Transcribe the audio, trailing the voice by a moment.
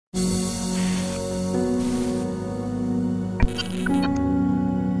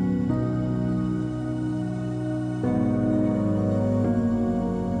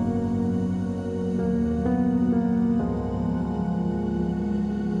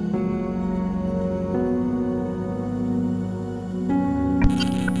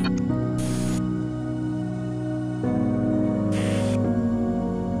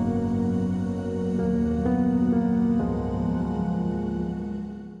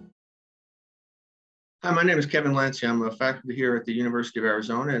Hi, my name is Kevin Lancy. I'm a faculty here at the University of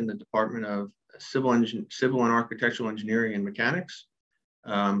Arizona in the Department of Civil and Architectural Engineering and Mechanics.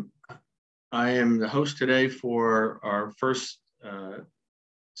 I am the host today for our first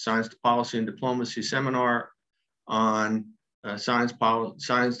Science Policy and Diplomacy seminar on science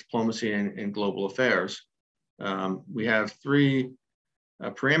diplomacy and global affairs. We have three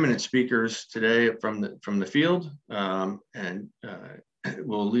preeminent speakers today from the field, and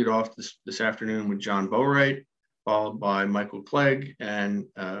we'll lead off this afternoon with John Boatwright, followed by Michael Clegg, and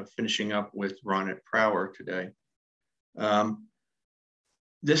finishing up with Ronit Prower today.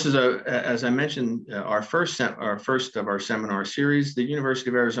 This is, as I mentioned, our first of our seminar series. The University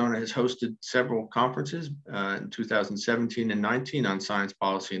of Arizona has hosted several conferences in 2017 and 19 on science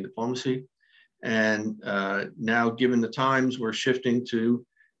policy and diplomacy. And now, given the times, we're shifting to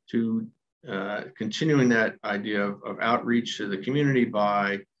continuing that idea of outreach to the community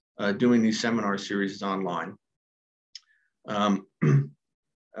by doing these seminar series online.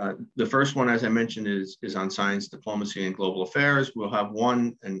 The first one, as I mentioned, is on science, diplomacy, and global affairs. We'll have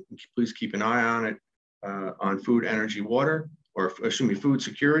one, and please keep an eye on it, on food, energy, water, or excuse me, food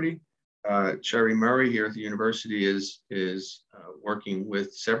security. Sherry Murray here at the university is working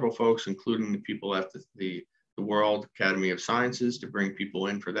with several folks, including the people at the World Academy of Sciences, to bring people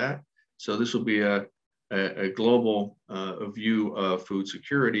in for that. So this will be a global view of food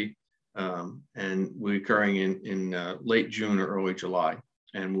security, and will be occurring in late June or early July.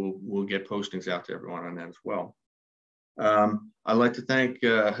 And we'll get postings out to everyone on that as well. I'd like to thank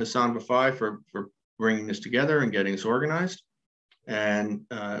Hassan Bafai for bringing this together and getting us organized. And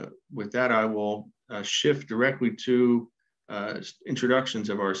with that, I will shift directly to introductions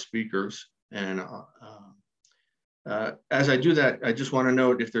of our speakers. And as I do that, I just want to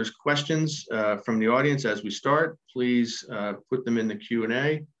note, if there's questions from the audience as we start, please put them in the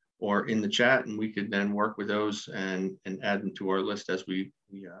Q&A or in the chat, and we could then work with those and add them to our list as we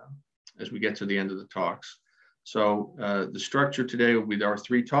get to the end of the talks. So the structure today will be our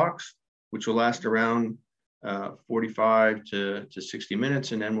three talks, which will last around 45 to 60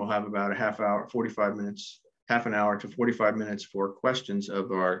 minutes, and then we'll have about a half an hour to 45 minutes for questions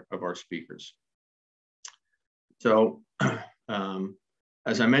of our speakers. So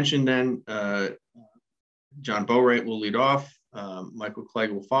as I mentioned then, John Boatwright will lead off, Michael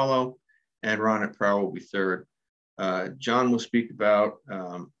Clegg will follow, and Ronit Prower will be third. John will speak about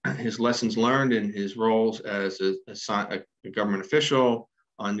his lessons learned in his roles as a government official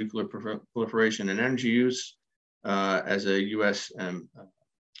on nuclear proliferation and energy use, as a U.S. in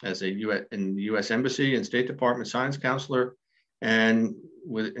the U.S. Embassy and State Department science counselor, and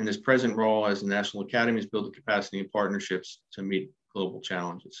in his present role as the National Academies building capacity and partnerships to meet global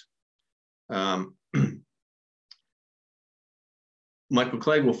challenges. Michael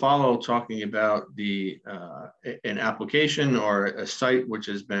Clegg will follow, talking about an application or a site which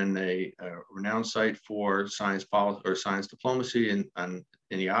has been a renowned site for science policy or science diplomacy in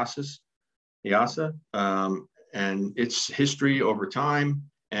EASA, and its history over time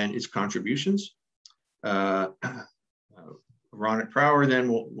and its contributions. Ronit Prower then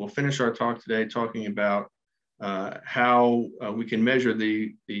will finish our talk today talking about how we can measure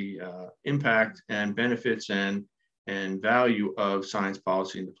the impact and benefits and value of science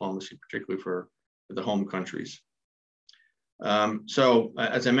policy and diplomacy, particularly for the home countries. So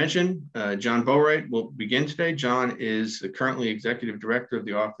as I mentioned, John Boatwright will begin today. John is the currently Executive Director of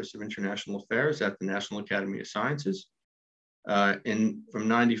the Office of International Affairs at the National Academy of Sciences. From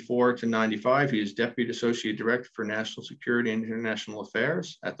 94 to 95, he is Deputy Associate Director for National Security and International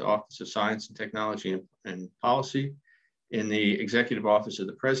Affairs at the Office of Science and Technology and Policy in the Executive Office of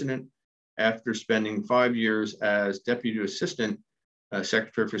the President, after spending 5 years as Deputy Assistant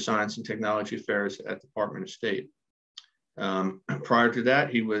Secretary for Science and Technology Affairs at the Department of State. Prior to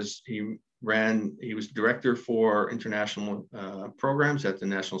that, he was Director for International Programs at the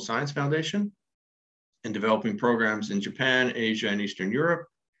National Science Foundation, and developing programs in Japan, Asia, and Eastern Europe.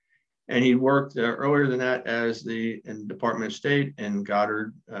 And he worked earlier than that in the Department of State and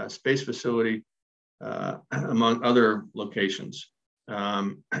Goddard Space Facility, among other locations.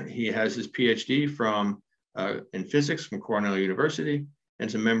 He has his PhD in physics from Cornell University and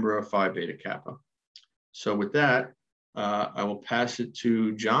is a member of Phi Beta Kappa. So with that, I will pass it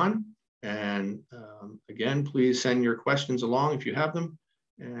to John. And again, please send your questions along if you have them.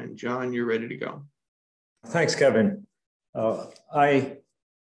 And John, you're ready to go. Thanks, Kevin. I,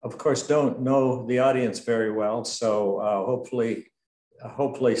 of course, don't know the audience very well, so hopefully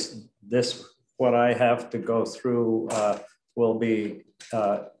what I have to go through will be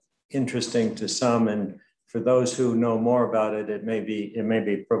interesting to some and for those who know more about it, it may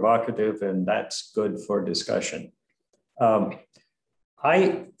be provocative, and that's good for discussion.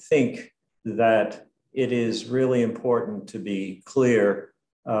 I think that it is really important to be clear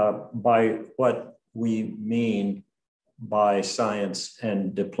by what we mean by science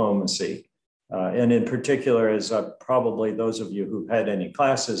and diplomacy. And in particular, as probably those of you who've had any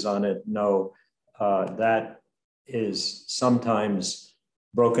classes on it know, that is sometimes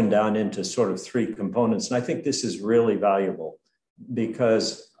broken down into sort of three components. And I think this is really valuable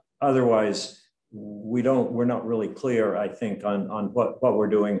because otherwise we're not really clear, I think, on what we're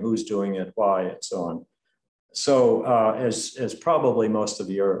doing, who's doing it, why, and so on. So as probably most of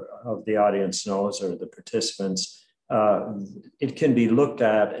the audience knows, or the participants, it can be looked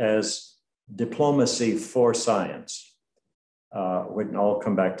at as diplomacy for science. I'll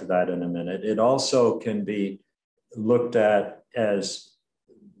come back to that in a minute. It also can be looked at as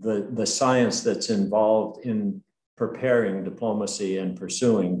the science that's involved in preparing diplomacy and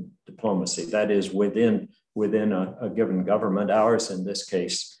pursuing diplomacy. That is within a given government, ours in this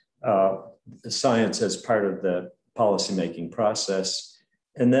case, the science as part of the policymaking process.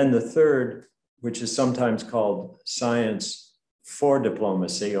 And then the third, which is sometimes called science for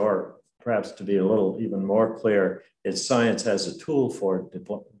diplomacy, or perhaps to be a little even more clear, it's science as a tool for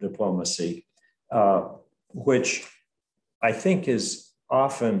diplomacy, which I think is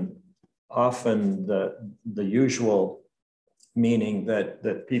often the usual meaning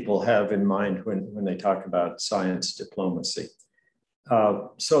that people have in mind when they talk about science diplomacy.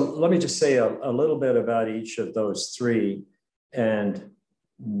 So let me just say a little bit about each of those three, and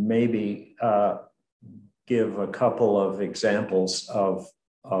maybe give a couple of examples of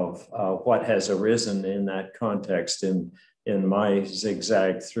what has arisen in that context in my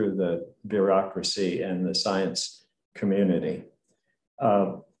zigzag through the bureaucracy and the science community.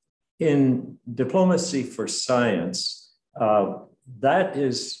 In diplomacy for science, that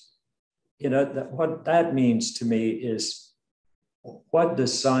is, what that means to me is, what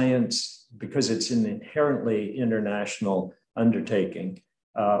does science, because it's an inherently international undertaking,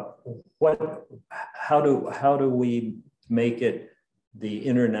 how do we make it the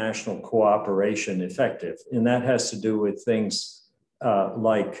international cooperation effective? And that has to do with things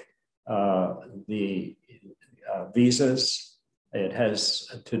like the visas. It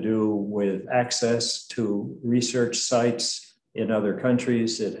has to do with access to research sites in other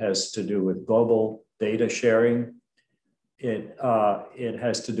countries. It has to do with global data sharing. It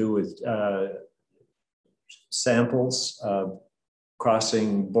has to do with samples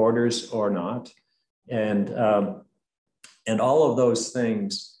crossing borders or not. And all of those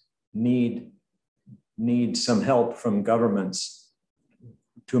things need some help from governments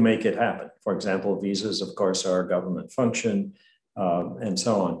to make it happen. For example, visas, of course, are a government function, and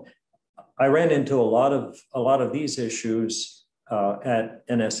so on. I ran into a lot of these issues at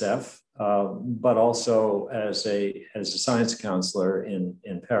NSF, but also as a science counselor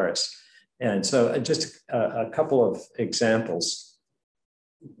in Paris. And so just a couple of examples.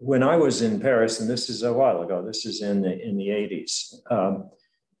 When I was in Paris, and this is a while ago, this is in the 80s,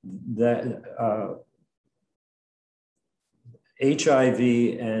 HIV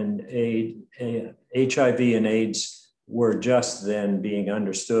and AIDS were just then being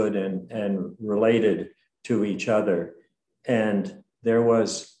understood and related to each other. And there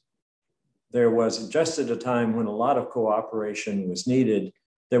was just at a time when a lot of cooperation was needed,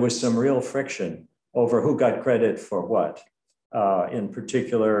 there was some real friction over who got credit for what. In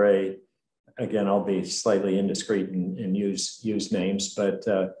particular, again, I'll be slightly indiscreet and use names, but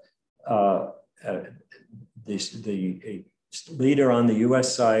the leader on the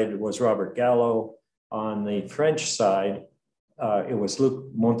US side was Robert Gallo. On the French side, it was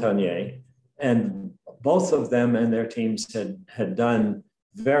Luc Montagnier. And both of them and their teams had done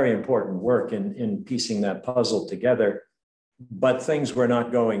very important work in piecing that puzzle together, but things were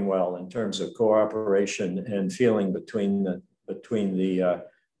not going well in terms of cooperation and feeling between the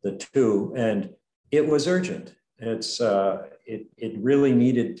two, and it was urgent. It really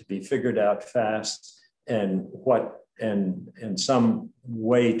needed to be figured out fast, and some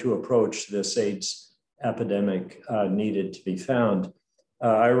way to approach this AIDS epidemic needed to be found.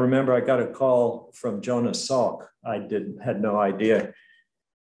 I remember I got a call from Jonas Salk. I had no idea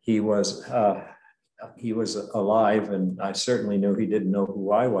he was alive, and I certainly knew he didn't know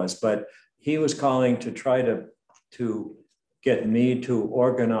who I was, but he was calling to try to get me to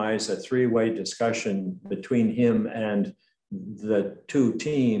organize a three-way discussion between him and the two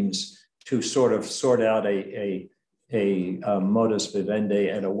teams to sort out a modus vivendi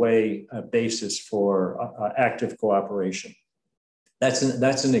and a basis for active cooperation. That's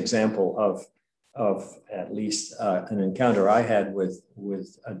an example of at least an encounter I had with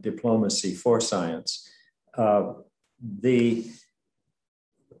diplomacy for science. Though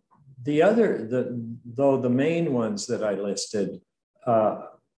the main ones that I listed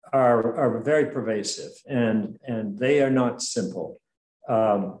are very pervasive, and they are not simple.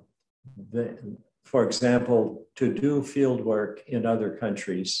 For example, to do field work in other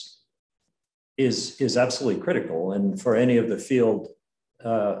countries is absolutely critical, and for any of the field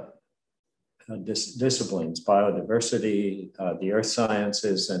disciplines, biodiversity, the earth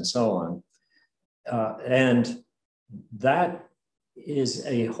sciences, and so on. And that is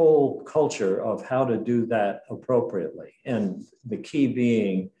a whole culture of how to do that appropriately. And the key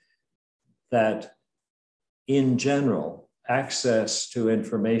being that, in general, access to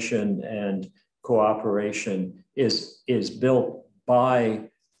information and cooperation is built by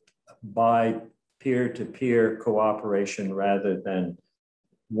peer-to-peer cooperation rather than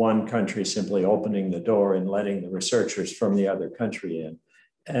one country simply opening the door and letting the researchers from the other country in.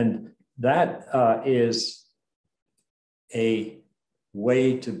 And that is a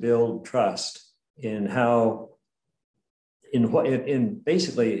way to build trust in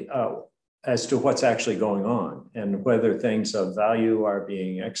basically as to what's actually going on and whether things of value are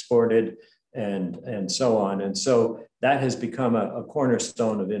being exported and so on. And so that has become a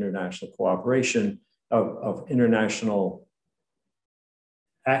cornerstone of international cooperation, of international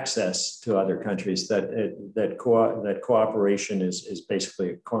access to other countries, that cooperation is basically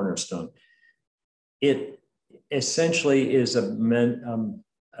a cornerstone. It essentially is a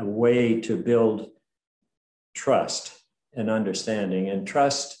way to build trust and understanding. And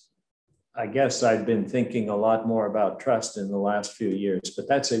trust, I guess I've been thinking a lot more about trust in the last few years, but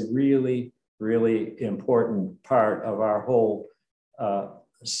that's a really, really important part of our whole of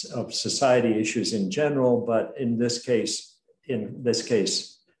society issues in general, but in this case,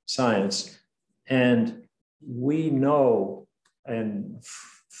 science. And we know, and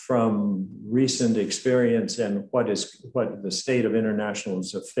from recent experience and what the state of international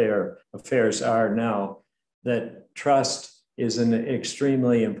affairs are now, that trust is an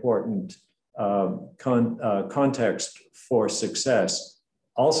extremely important context for success,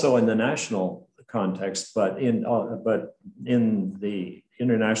 also in the national context, but in the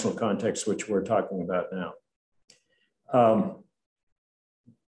international context, which we're talking about now.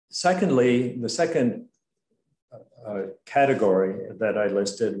 Secondly, the second category that I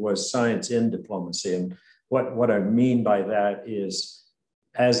listed was science in diplomacy. And what I mean by that is,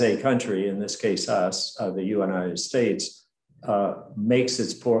 as a country, in this case us, the United States, makes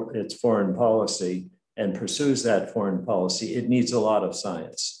its foreign policy and pursues that foreign policy, it needs a lot of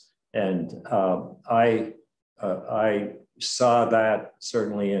science. And I saw that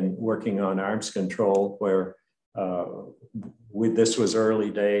certainly in working on arms control, where this was early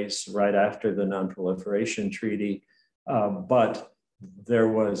days, right after the Non-Proliferation Treaty, but there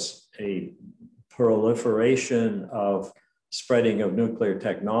was a proliferation of spreading of nuclear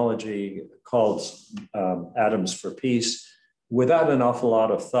technology called Atoms for Peace, without an awful lot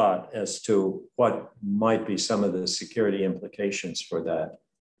of thought as to what might be some of the security implications for that.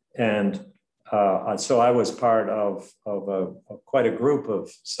 And so I was part of quite a group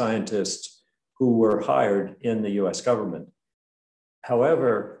of scientists who were hired in the US government.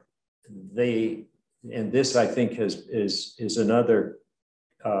 However, and this I think is another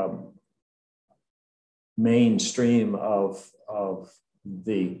mainstream of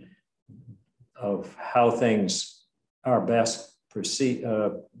how things are best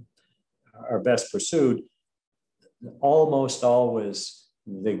pursued. Almost always,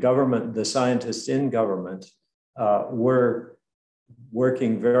 the scientists in government were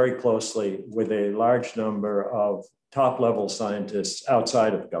working very closely with a large number of top-level scientists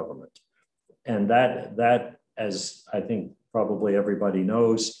outside of government. And that, as I think probably everybody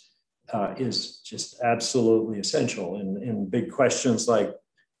knows, is just absolutely essential in big questions like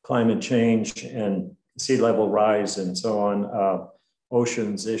climate change and sea level rise and so on,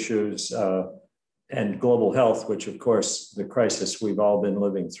 oceans issues, and global health, which of course the crisis we've all been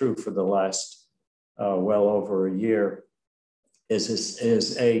living through for the last well over a year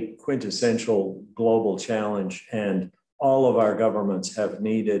is a quintessential global challenge, and all of our governments have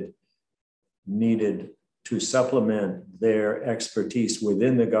needed to supplement their expertise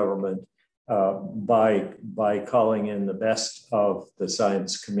within the government by calling in the best of the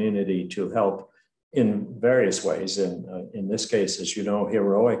science community to help in various ways. In this case, as you know,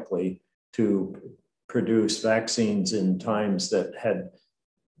 heroically, to produce vaccines in times that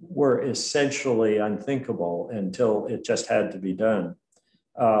were essentially unthinkable until it just had to be done.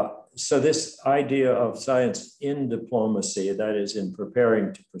 so this idea of science in diplomacy, that is in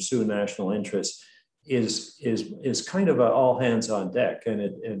preparing to pursue national interests, is kind of an all hands on deck, and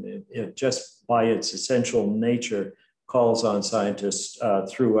it just by its essential nature calls on scientists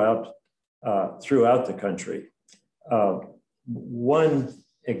throughout the country. One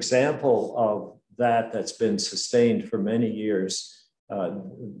example of that's been sustained for many years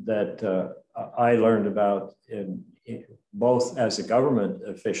that I learned about both as a government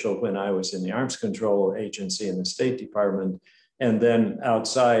official when I was in the Arms Control Agency in the State Department, and then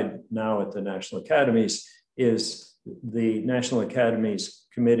outside now at the National Academies, is the National Academies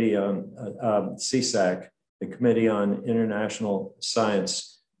Committee on CSAC, the Committee on International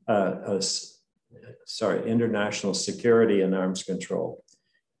Science, International Security and Arms Control.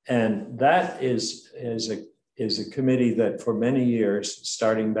 And that is a committee that for many years,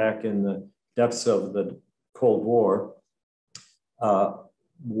 starting back in the depths of the Cold War,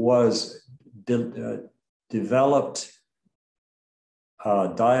 developed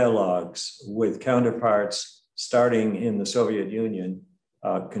dialogues with counterparts starting in the Soviet Union,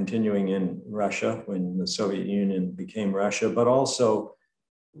 continuing in Russia when the Soviet Union became Russia, but also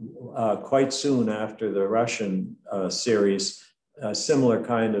quite soon after the Russian series, a similar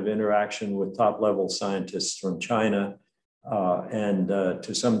kind of interaction with top-level scientists from China and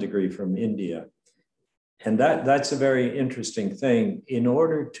to some degree from India. And that's a very interesting thing. In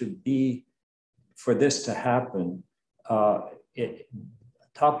order for this to happen,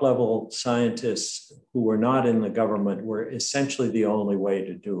 top-level scientists who were not in the government were essentially the only way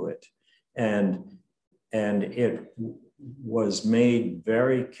to do it. And it was made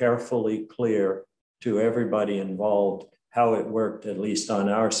very carefully clear to everybody involved how it worked, at least on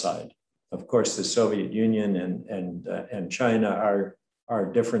our side. Of course, the Soviet Union and China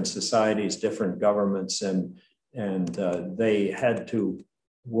are different societies, different governments, and they had to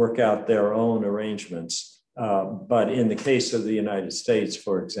work out their own arrangements. But in the case of the United States,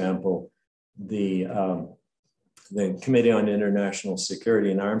 for example, the Committee on International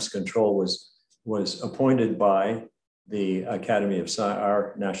Security and Arms Control was appointed by the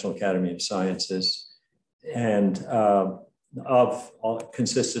our National Academy of Sciences, and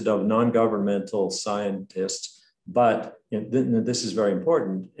consisted of non-governmental scientists, but this is very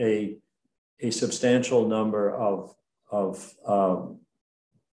important, a substantial number of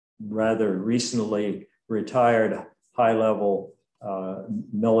rather recently retired high-level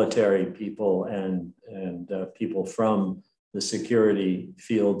military people and people from the security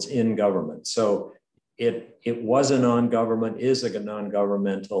fields in government. So it was a non-government, is a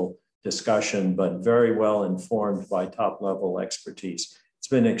non-governmental discussion, but very well informed by top-level expertise. It's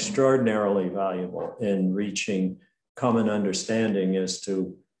been extraordinarily valuable in reaching common understanding as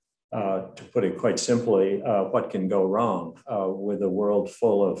to put it quite simply, what can go wrong with a world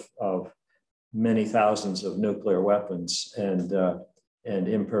full of many thousands of nuclear weapons and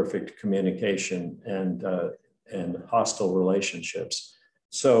imperfect communication and hostile relationships.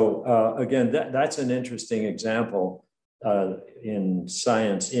 So again, that's an interesting example in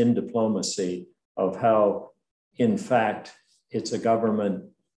science, in diplomacy, of how, in fact, it's a government,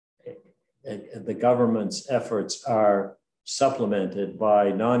 the government's efforts are supplemented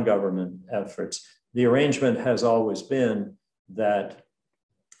by non-government efforts. The arrangement has always been that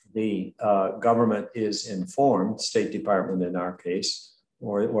the government is informed, State Department in our case,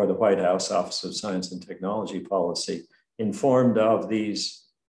 or the White House Office of Science and Technology Policy, informed of these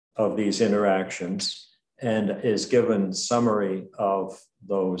interactions and is given summary of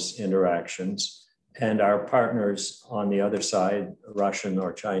those interactions. And our partners on the other side, Russian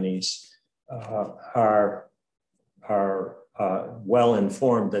or Chinese, are well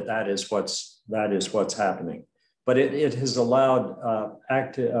informed that is what's happening. But it has allowed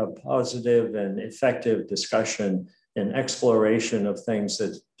positive and effective discussion and exploration of things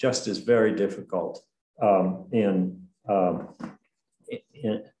that just is very difficult in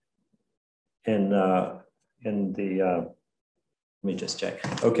the let me just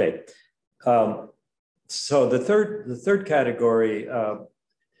check. Okay, so the third category,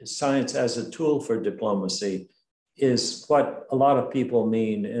 science as a tool for diplomacy, is what a lot of people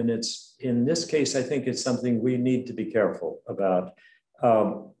mean, and it's in this case I think it's something we need to be careful about.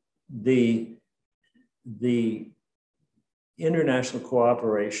 The international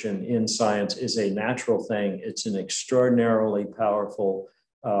cooperation in science is a natural thing. It's an extraordinarily powerful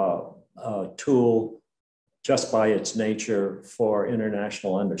tool just by its nature for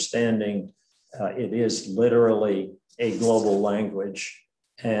international understanding. It is literally a global language,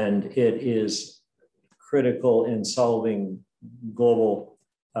 and it is critical in solving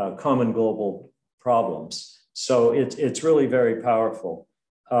common global problems. So it's really very powerful.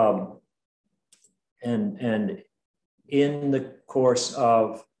 Um, and in the course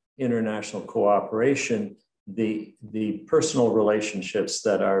of international cooperation, the personal relationships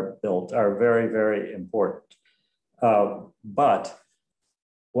that are built are very, very important. But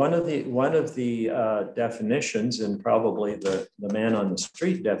one of the definitions, and probably the man on the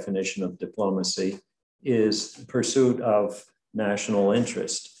street definition of diplomacy, is pursuit of national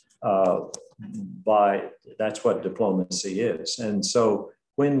interest. That's what diplomacy is. And so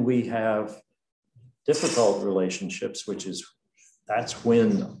when we have difficult relationships, that's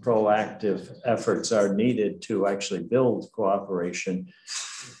when proactive efforts are needed to actually build cooperation.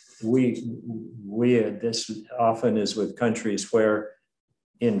 This often is with countries where,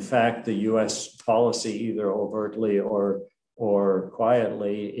 in fact, the U.S. policy, either overtly or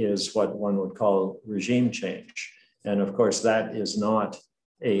quietly, is what one would call regime change. And of course, that is not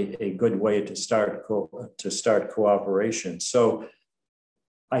a good way to start cooperation. So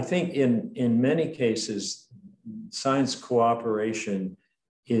I think in many cases, science cooperation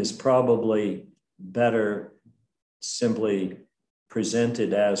is probably better simply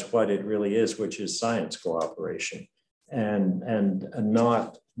presented as what it really is, which is science cooperation, and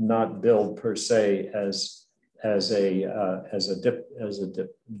not billed per se as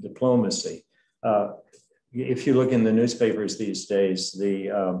diplomacy. If you look in the newspapers these days,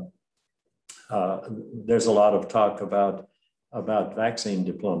 there's a lot of talk about vaccine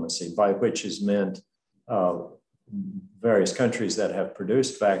diplomacy, by which is meant various countries that have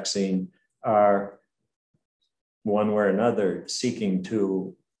produced vaccine are one way or another seeking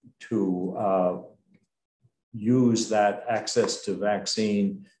to use that access to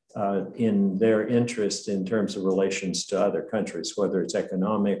vaccine in their interest in terms of relations to other countries, whether it's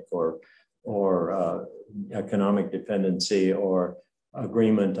economic or economic dependency or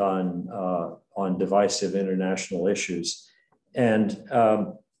agreement on divisive international issues. And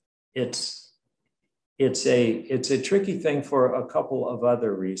it's a tricky thing for a couple of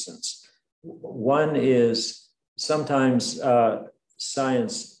other reasons. One is sometimes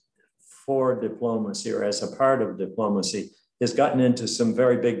science for diplomacy, or as a part of diplomacy, has gotten into some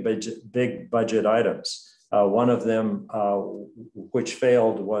very big budget items. One of them, which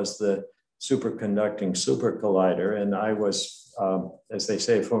failed, was the superconducting super collider. And I was, as they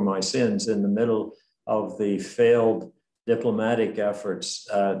say, for my sins, in the middle of the failed diplomatic efforts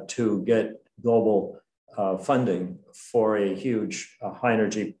to get global funding for a huge high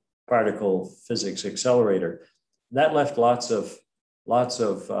energy particle physics accelerator. That left lots of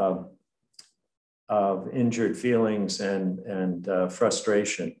injured feelings and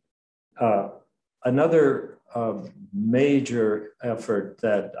frustration. Another major effort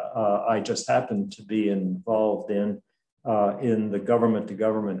that I just happened to be involved in the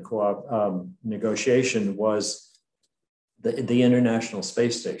government-to-government negotiation was the International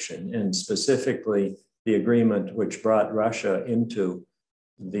Space Station, and specifically the agreement which brought Russia into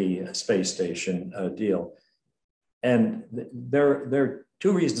the space station deal. And there are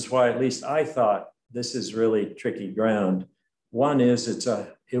two reasons why, at least I thought, this is really tricky ground. One is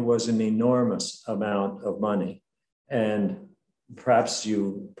it was an enormous amount of money, and perhaps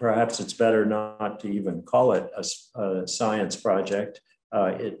it's better not to even call it a science project.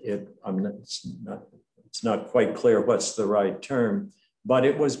 It's not quite clear what's the right term, but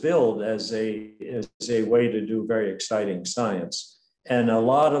it was billed as a way to do very exciting science. And a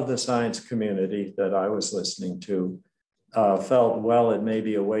lot of the science community that I was listening to felt, well, it may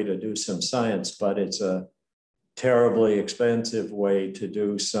be a way to do some science, but it's a terribly expensive way to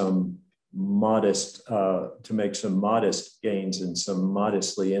do some modest, to make some modest gains in some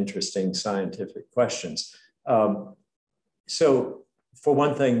modestly interesting scientific questions. So for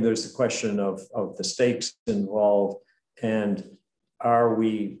one thing, there's the question of the stakes involved, and are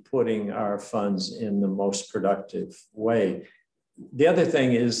we putting our funds in the most productive way? The other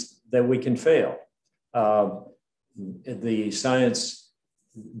thing is that we can fail. The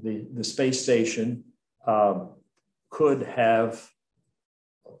space station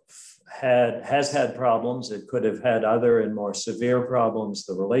has had problems. It could have had other and more severe problems.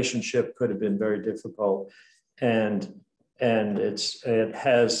 The relationship could have been very difficult, and it's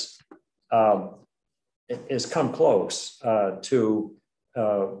come close to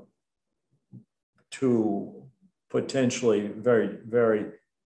potentially very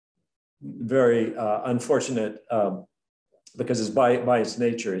unfortunate, because it's by its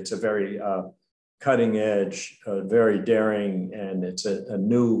nature, it's a very cutting edge, very daring, and it's a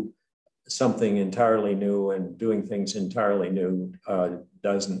new, something entirely new, and doing things entirely new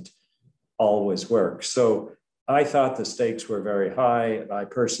doesn't always work. So I thought the stakes were very high. I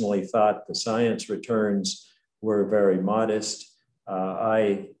personally thought the science returns were very modest.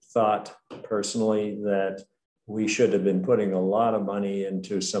 I thought personally that we should have been putting a lot of money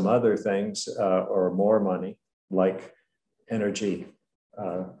into some other things, or more money, like energy,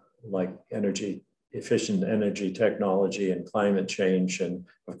 efficient energy technology and climate change. And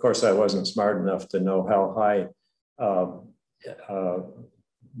of course, I wasn't smart enough to know how high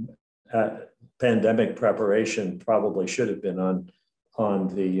pandemic preparation probably should have been on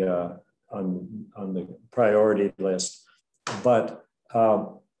the priority list. But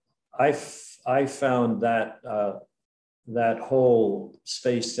I found that that whole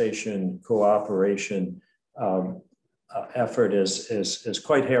space station cooperation effort is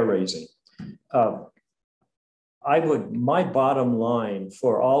quite hair-raising. My bottom line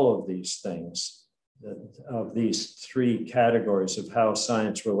for all of these things, of these three categories of how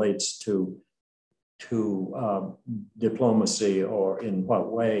science relates to diplomacy, or in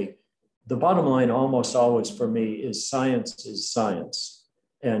what way, the bottom line almost always for me is science.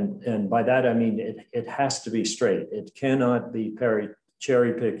 And by that, I mean, it has to be straight. It cannot be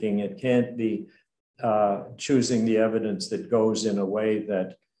cherry picking. It can't be choosing the evidence that goes in a way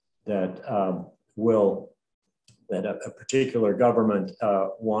that a particular government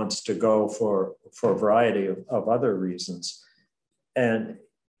wants to go for a variety of other reasons. And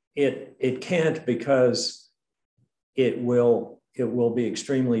it can't, because it will be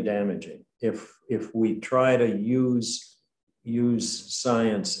extremely damaging if we try to use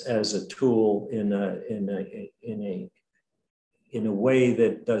science as a tool in a way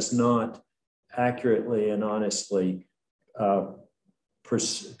that does not accurately and honestly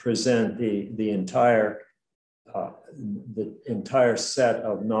present the entire set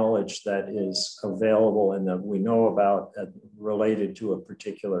of knowledge that is available and that we know about related to a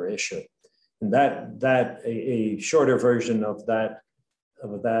particular issue. And that a shorter version of that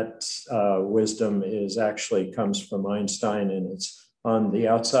wisdom comes from Einstein, and it's on the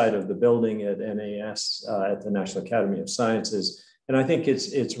outside of the building at NAS, at the National Academy of Sciences. And I think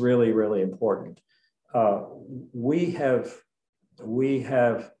it's really, really important. We have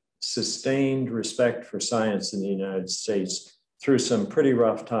sustained respect for science in the United States through some pretty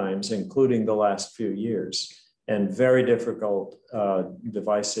rough times, including the last few years, and very difficult,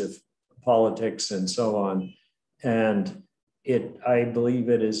 divisive politics and so on. And I believe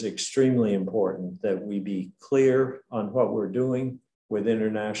it is extremely important that we be clear on what we're doing with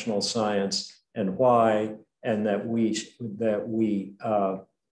international science and why, and that we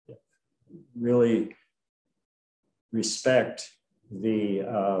really respect the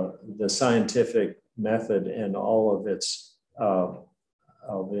scientific method and all of its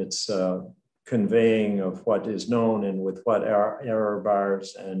conveying of what is known and with what error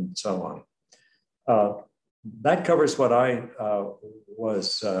bars and so on. That covers what I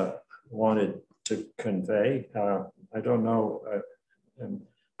wanted to convey. I don't know.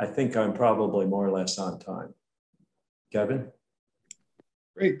 I think I'm probably more or less on time. Kevin?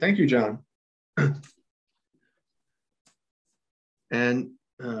 Great, thank you, John. And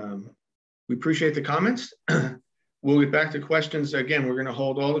we appreciate the comments. We'll get back to questions. Again, we're going to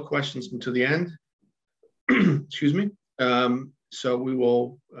hold all the questions until the end. Excuse me. So we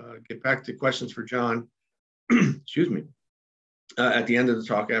will get back to questions for John, excuse me, at the end of the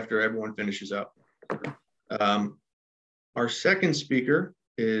talk after everyone finishes up. Our second speaker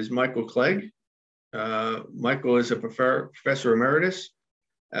is Michael Clegg. Michael is a professor emeritus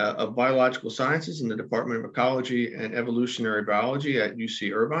of biological sciences in the Department of Ecology and Evolutionary Biology at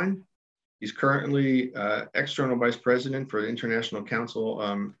UC Irvine. He's currently external vice president for the International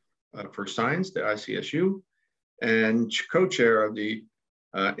Council for Science, the ICSU, and co-chair of the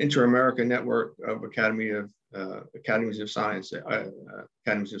Inter-American Network of Academies of Sciences,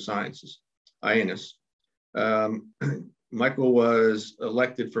 IANS. Michael was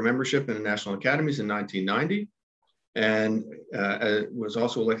elected for membership in the National Academies in 1990, and was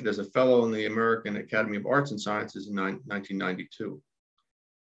also elected as a fellow in the American Academy of Arts and Sciences in 1992.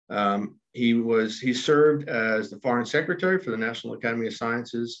 He served as the Foreign Secretary for the National Academy of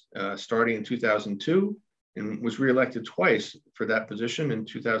Sciences starting in 2002, and was reelected twice for that position in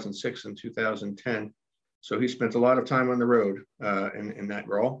 2006 and 2010. So he spent a lot of time on the road in that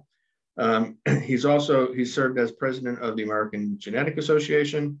role. He served as president of the American Genetic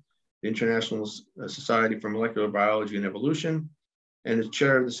Association, the International Society for Molecular Biology and Evolution, and is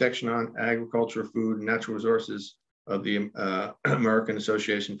chair of the section on agriculture, food, and natural resources of the American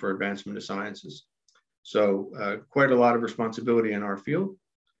Association for Advancement of Sciences. So quite a lot of responsibility in our field.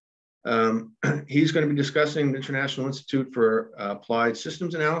 He's going to be discussing the International Institute for Applied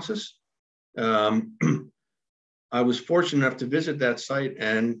Systems Analysis. I was fortunate enough to visit that site,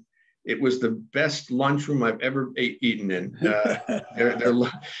 and it was the best lunchroom I've ever eaten in.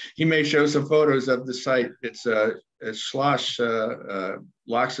 He may show some photos of the site. It's Schloss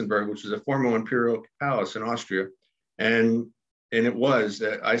Luxembourg, which is a former imperial palace in Austria. And it was,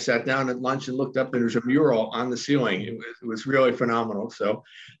 I sat down at lunch and looked up and there was a mural on the ceiling. It was really phenomenal. So,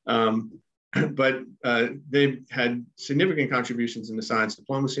 but they've had significant contributions in the science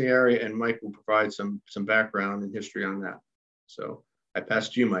diplomacy area, and Mike will provide some background and history on that. So I pass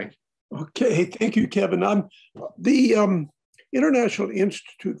to you, Mike. Okay, thank you, Kevin. The International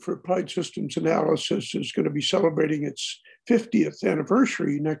Institute for Applied Systems Analysis is going to be celebrating its 50th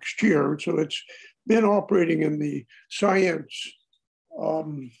anniversary next year. So it's been operating in the science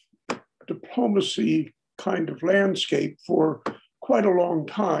diplomacy kind of landscape for quite a long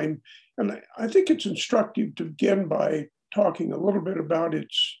time. And I think it's instructive to begin by talking a little bit about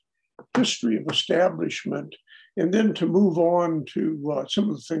its history of establishment, and then to move on to some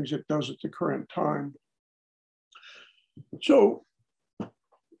of the things it does at the current time. So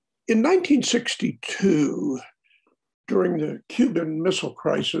in 1962, during the Cuban Missile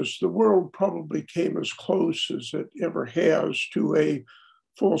Crisis, the world probably came as close as it ever has to a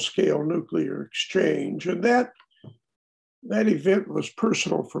full-scale nuclear exchange. And that event was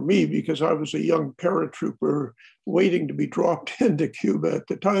personal for me because I was a young paratrooper waiting to be dropped into Cuba at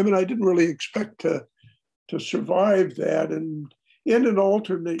the time, and I didn't really expect to survive that. And in an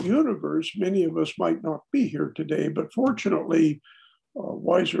alternate universe, many of us might not be here today, but fortunately,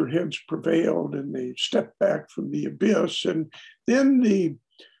 wiser heads prevailed and they stepped back from the abyss. And then the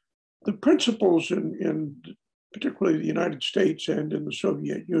principles in particularly the United States and in the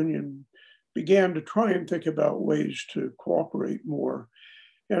Soviet Union began to try and think about ways to cooperate more.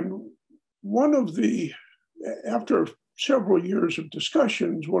 And after several years of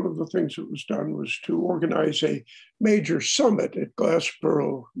discussions, one of the things that was done was to organize a major summit at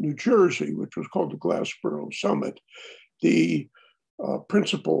Glassboro, New Jersey, which was called the Glassboro Summit. The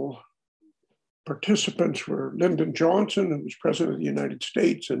principal participants were Lyndon Johnson, who was president of the United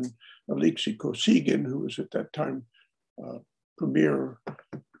States, and Alexei Kosygin, who was at that time premier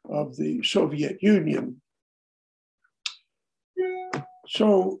of the Soviet Union.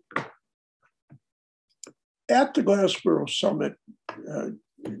 So at the Glassboro Summit,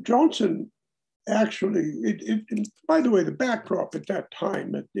 Johnson actually, by the way, the backdrop at that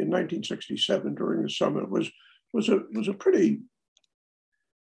time, in 1967 during the summit, was a pretty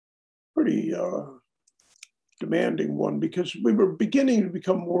demanding one, because we were beginning to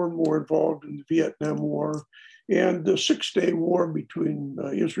become more and more involved in the Vietnam War, and the Six-Day War between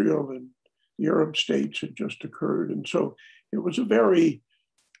Israel and the Arab states had just occurred. And so it was a very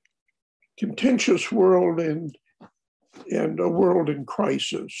contentious world and a world in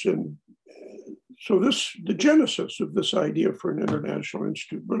crisis. And so the genesis of this idea for an international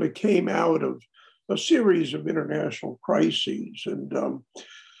institute really came out of a series of international crises. And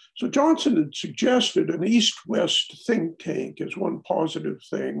so Johnson had suggested an East-West think tank as one positive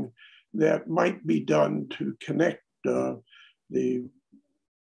thing that might be done to connect the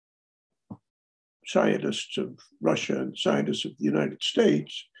scientists of Russia and scientists of the United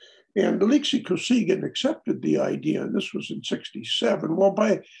States. And Alexei Kosygin accepted the idea, and this was in 1967. Well,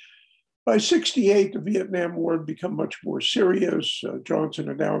 by 1968, the Vietnam War had become much more serious. Johnson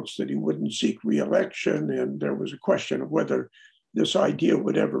announced that he wouldn't seek re-election, and there was a question of whether this idea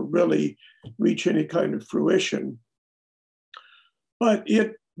would ever really reach any kind of fruition. But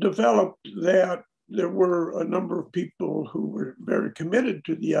it developed that there were a number of people who were very committed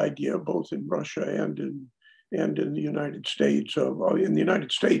to the idea, both in Russia and in the United States. In the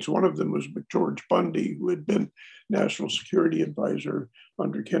United States, one of them was George Bundy, who had been National Security Advisor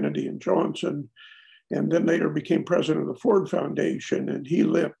under Kennedy and Johnson, and then later became president of the Ford Foundation, and he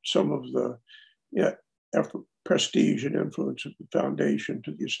lent some of the prestige and influence of the foundation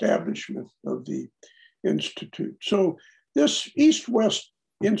to the establishment of the Institute. So this East-West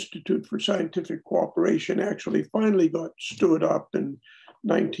Institute for Scientific Cooperation actually finally got stood up in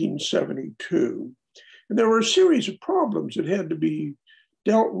 1972. And there were a series of problems that had to be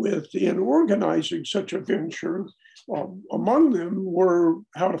dealt with in organizing such a venture. Among them were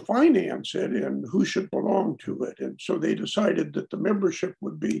how to finance it and who should belong to it. And so they decided that the membership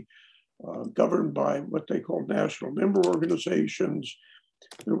would be governed by what they called national member organizations.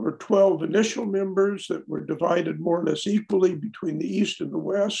 There were 12 initial members that were divided more or less equally between the East and the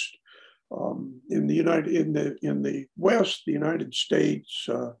West. In the West, the United States,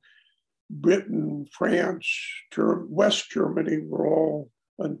 Britain, France, West Germany were all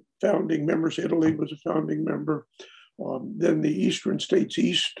founding members. Italy was a founding member. Then the Eastern states,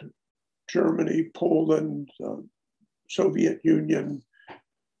 East Germany, Poland, Soviet Union,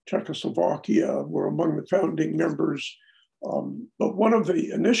 Czechoslovakia were among the founding members. But one of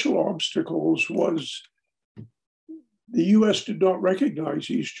the initial obstacles was the US did not recognize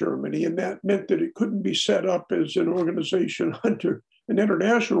East Germany, and that meant that it couldn't be set up as an organization under an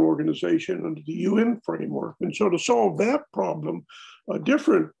international organization under the UN framework. And so to solve that problem, a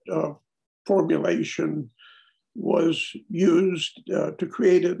different formulation was used to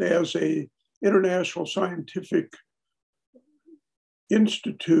create it as a international scientific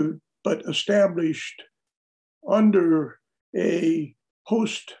institute, but established under a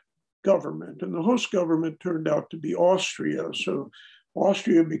host government. And the host government turned out to be Austria. So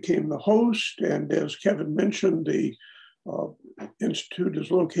Austria became the host. And as Kevin mentioned, the institute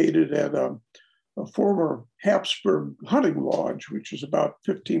is located at a former Habsburg hunting lodge, which is about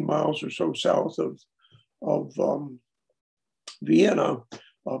 15 miles or so south of Vienna,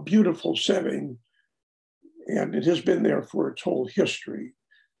 a beautiful setting. And it has been there for its whole history.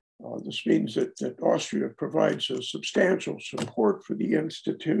 This means that Austria provides a substantial support for the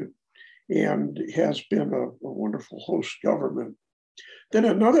Institute and has been a wonderful host government. Then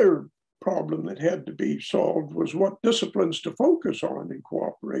another problem that had to be solved was what disciplines to focus on in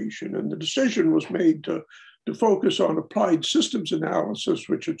cooperation. And the decision was made to focus on applied systems analysis,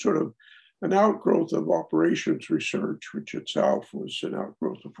 which is sort of an outgrowth of operations research, which itself was an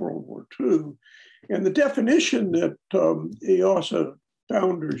outgrowth of World War II. And the definition that EASA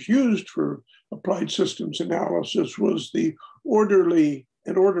founders used for applied systems analysis was an orderly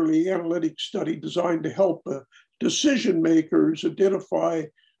analytic study designed to help decision makers identify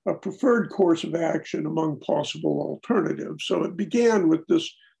a preferred course of action among possible alternatives. So it began with this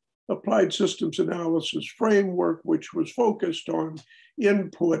applied systems analysis framework, which was focused on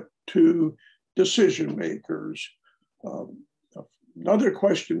input to decision makers. Another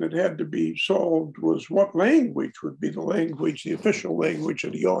question that had to be solved was what language would be the official language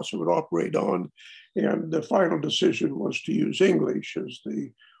that EASA would operate on. And the final decision was to use English as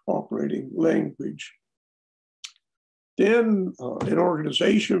the operating language. Then an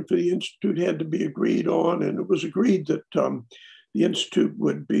organization for the Institute had to be agreed on, and it was agreed that the Institute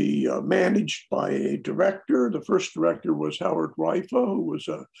would be managed by a director. The first director was Howard Reifa, who was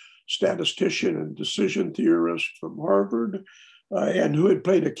a statistician and decision theorist from Harvard, and who had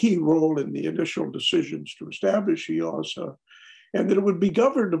played a key role in the initial decisions to establish EASA, and that it would be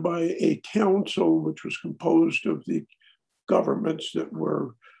governed by a council which was composed of the governments that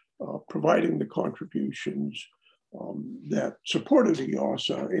were providing the contributions that supported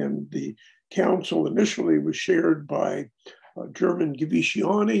EASA. And the council initially was shared by German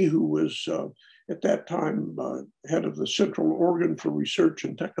Gaviciani, who was at that time head of the Central Organ for Research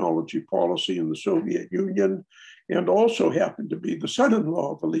and Technology Policy in the Soviet Union, and also happened to be the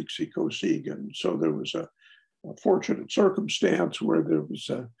son-in-law of Alexei Kosygin. So there was a fortunate circumstance where there was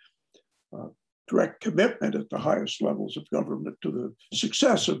a direct commitment at the highest levels of government to the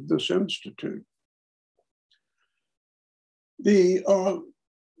success of this institute. The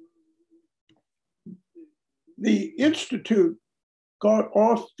Institute got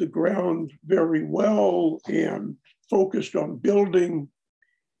off the ground very well and focused on building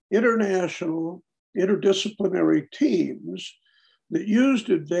international, interdisciplinary teams that used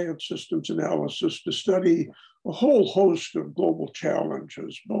advanced systems analysis to study a whole host of global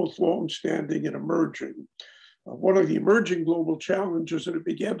challenges, both longstanding and emerging. One of the emerging global challenges that it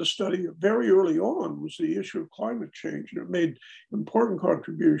began to study very early on was the issue of climate change, and it made important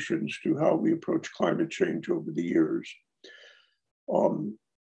contributions to how we approach climate change over the years.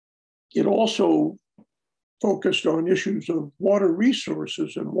 It also focused on issues of water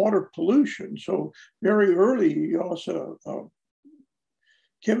resources and water pollution. So very early, also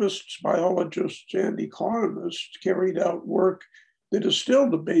chemists, biologists, and economists carried out work that is still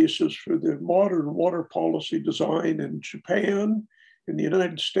the basis for the modern water policy design in Japan, in the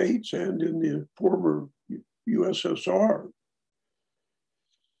United States, and in the former USSR.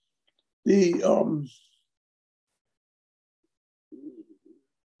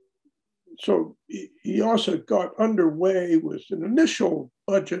 So EASA got underway with an initial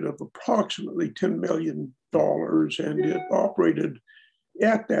budget of approximately $10 million, and it operated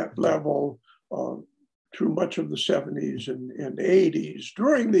at that level through much of the 70s and 80s.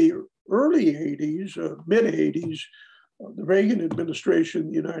 During the early 80s, mid-80s, the Reagan administration in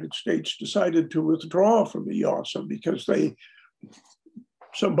the United States decided to withdraw from EASA because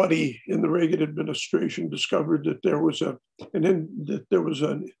somebody in the Reagan administration discovered that there was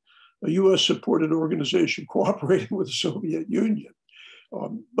a US-supported organization cooperating with the Soviet Union.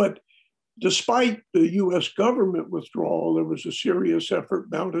 But despite the US government withdrawal, there was a serious effort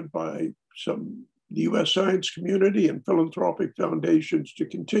mounted by some the U.S. science community and philanthropic foundations to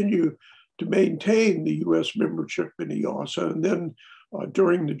continue to maintain the U.S. membership in EASA. And then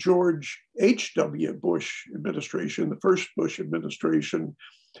during the George H.W. Bush administration, the first Bush administration,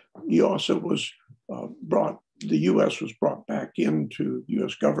 EASA was the U.S. was brought back into the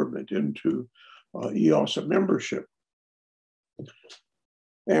U.S. government, into EASA membership.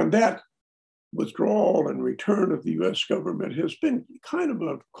 And that withdrawal and return of the U.S. government has been kind of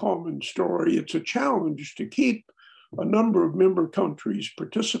a common story. It's a challenge to keep a number of member countries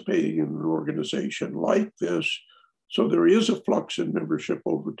participating in an organization like this. So there is a flux in membership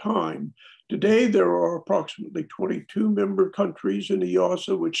over time. Today, there are approximately 22 member countries in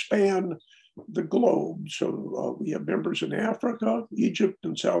EASA, which span the globe. So we have members in Africa, Egypt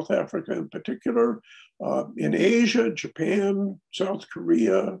and South Africa in particular, in Asia, Japan, South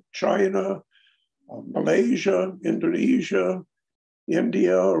Korea, China, Malaysia, Indonesia,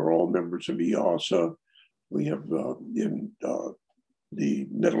 India are all members of EASA. We have in the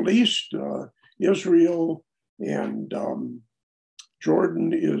Middle East, Israel and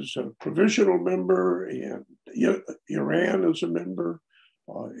Jordan is a provisional member, and Iran is a member.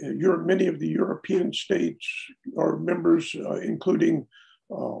 Many of the European states are members, including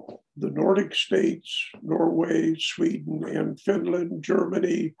the Nordic states, Norway, Sweden, and Finland,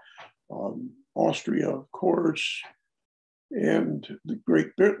 Germany, Austria, of course, and the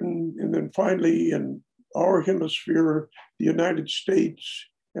Great Britain. And then finally, in our hemisphere, the United States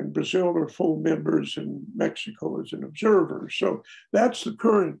and Brazil are full members, and Mexico is an observer. So that's the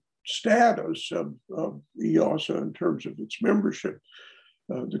current status of EASA in terms of its membership.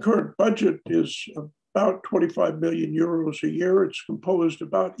 The current budget is about 25 million euros a year. It's composed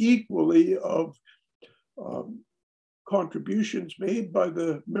about equally of contributions made by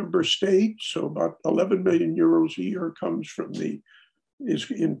the member states. So about 11 million euros a year comes from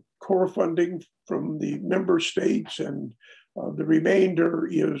is in core funding from the member states, and the remainder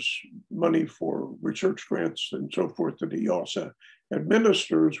is money for research grants and so forth that EASA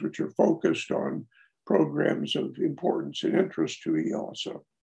administers, which are focused on programs of importance and interest to EASA.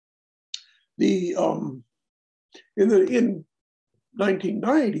 In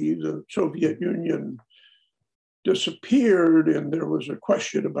 1990, the Soviet Union disappeared, and there was a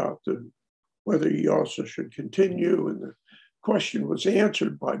question about whether EASA should continue, and the question was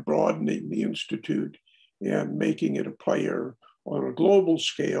answered by broadening the institute and making it a player on a global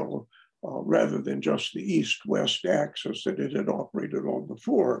scale rather than just the East-West axis that it had operated on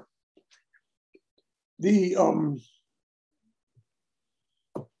before.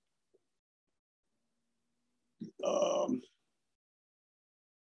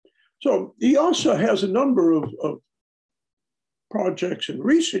 So EASA has a number of projects in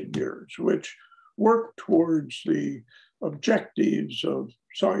recent years which work towards the objectives of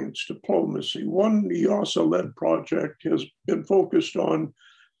science diplomacy. One EASA-led project has been focused on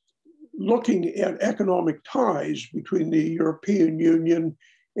looking at economic ties between the European Union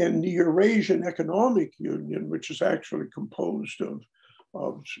and the Eurasian Economic Union, which is actually composed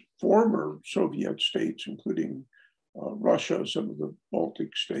of former Soviet states, including Russia, some of the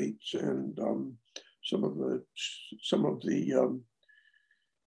Baltic states, and some of the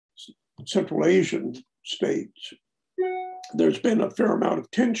Central Asian states. There's been a fair amount of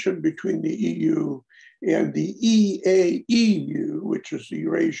tension between the EU and the EAEU, which is the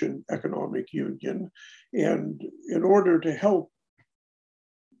Eurasian Economic Union. And in order to help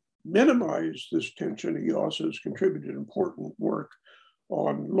minimize this tension, EASA has contributed important work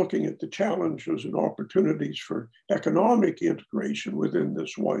on looking at the challenges and opportunities for economic integration within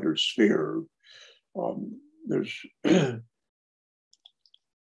this wider sphere.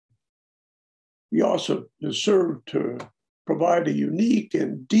 EASA has served to provide a unique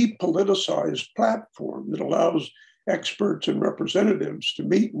and depoliticized platform that allows experts and representatives to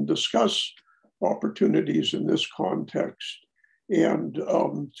meet and discuss opportunities in this context and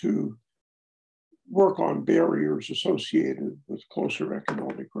to work on barriers associated with closer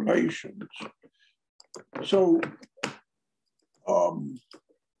economic relations. So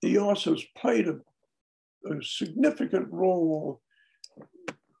EASA has played a significant role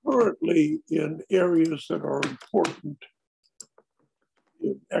currently in areas that are important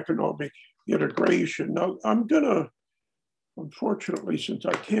in economic integration. Now, I'm gonna, unfortunately, since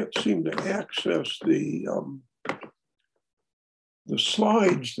I can't seem to access the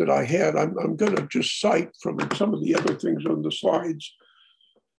slides that I had, I'm gonna just cite from some of the other things on the slides.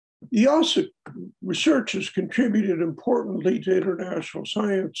 EASA research has contributed importantly to international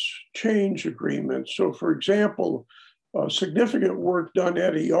science change agreements. So for example, significant work done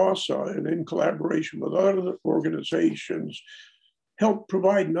at EASA and in collaboration with other organizations help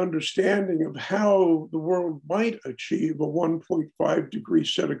provide an understanding of how the world might achieve a 1.5 degree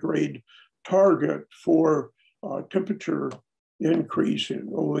centigrade target for temperature increase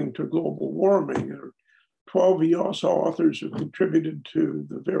owing to global warming. 12 EASA authors have contributed to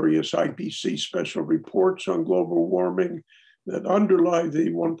the various IPC special reports on global warming that underlie the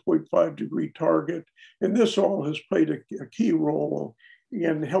 1.5 degree target. And this all has played a key role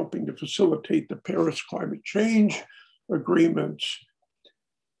in helping to facilitate the Paris climate change agreements.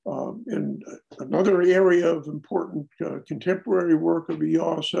 And another area of important contemporary work of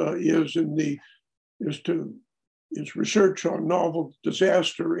EASA is research on novel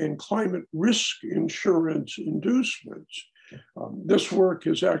disaster and climate risk insurance inducements. This work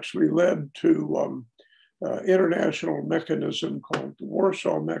has actually led to international mechanism called the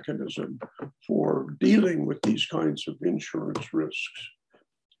Warsaw Mechanism for dealing with these kinds of insurance risks.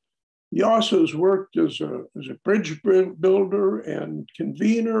 EASA has worked as a bridge builder and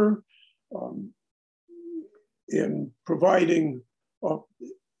convener in providing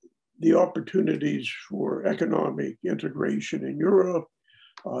the opportunities for economic integration in Europe.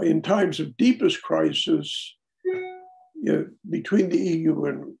 In times of deepest crisis between the EU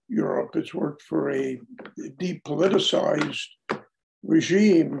and Europe, it's worked for a depoliticized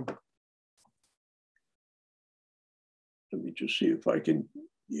regime. Let me just see if I can.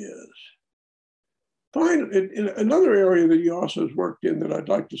 Yes. Fine. In another area that EASA has worked in that I'd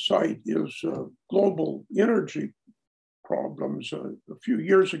like to cite is global energy problems. A few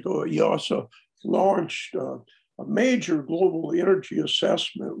years ago, EASA launched a major global energy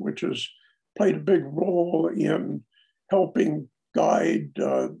assessment, which has played a big role in helping guide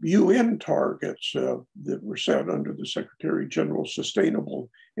UN targets that were set under the Secretary General's Sustainable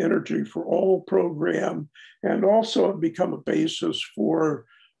Energy for All program, and also become a basis for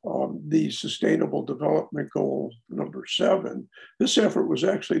the Sustainable Development Goal number 7. This effort was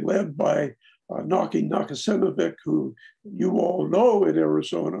actually led by Naki Nakasinovic, who you all know in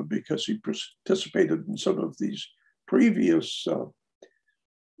Arizona because he participated in some of these previous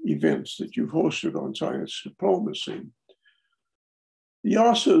events that you've hosted on science diplomacy.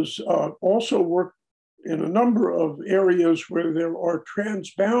 EASA's also worked in a number of areas where there are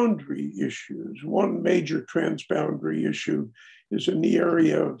transboundary issues. One major transboundary issue is in the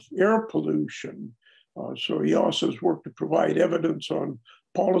area of air pollution. So EASA's worked to provide evidence on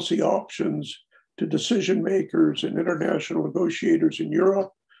policy options to decision makers and international negotiators in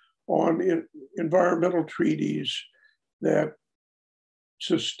Europe on environmental treaties that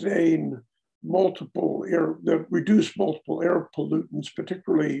sustain that reduce multiple air pollutants,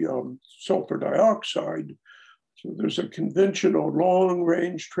 particularly sulfur dioxide. So there's a conventional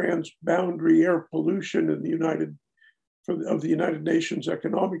long-range transboundary air pollution in of the United Nations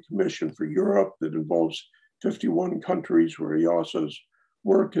Economic Commission for Europe that involves 51 countries where EASA's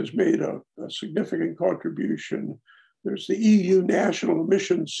work has made a significant contribution. There's the EU National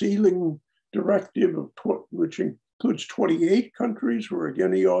Emission Ceiling Directive, which includes 28 countries where,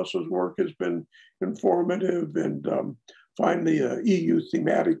 again, EASA's work has been informative. And finally, a EU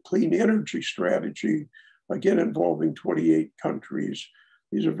Thematic Clean Energy Strategy, again, involving 28 countries.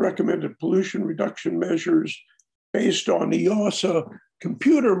 These have recommended pollution reduction measures based on EASA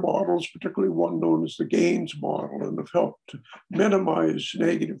computer models, particularly one known as the Gaines model, and have helped minimize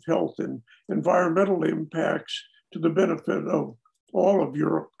negative health and environmental impacts to the benefit of all of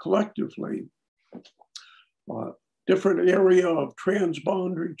Europe collectively. Different area of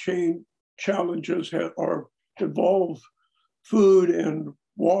transboundary chain challenges involve food and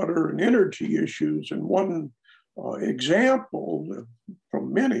water and energy issues. And one example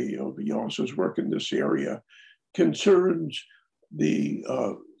from many of EASA's work in this area concerns the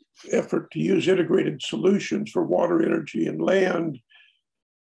effort to use integrated solutions for water, energy, and land,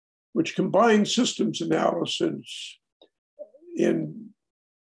 which combines systems analysis in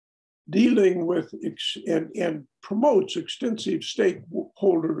dealing with and promotes extensive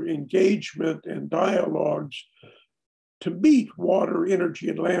stakeholder engagement and dialogues to meet water, energy,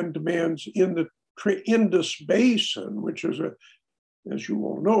 and land demands in the Indus Basin, which is, as you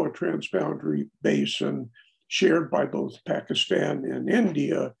all know, a transboundary basin shared by both Pakistan and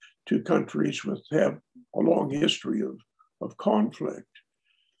India, two countries which have a long history of conflict.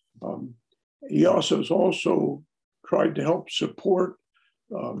 EASA has also tried to help support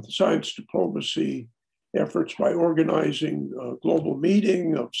science diplomacy efforts by organizing a global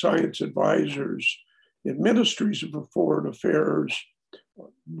meeting of science advisors in ministries of foreign affairs,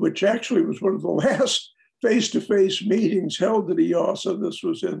 which actually was one of the last face-to-face meetings held at EASA. This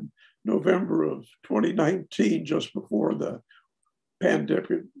was in November of 2019, just before the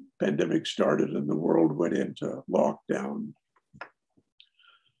pandemic started and the world went into lockdown.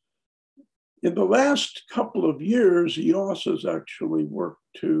 In the last couple of years, EOSA has actually worked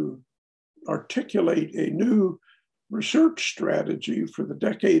to articulate a new research strategy for the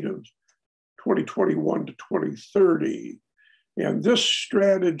decade of 2021 to 2030. And this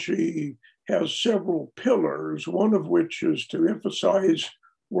strategy has several pillars, one of which is to emphasize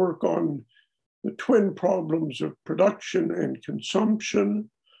work on the twin problems of production and consumption.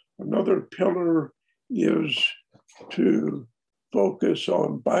 Another pillar is to focus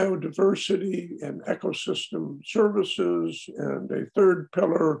on biodiversity and ecosystem services. And a third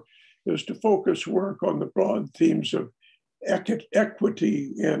pillar is to focus work on the broad themes of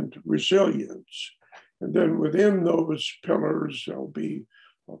equity and resilience. And then within those pillars, there'll be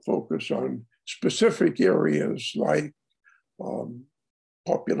a focus on specific areas like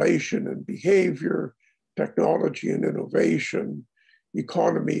population and behavior, technology and innovation,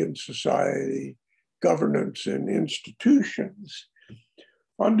 economy and society, governance and institutions.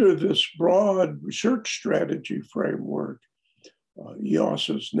 Under this broad research strategy framework,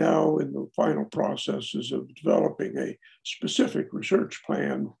 EOSA is now in the final processes of developing a specific research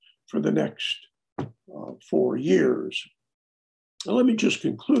plan for the next 4 years. Now, let me just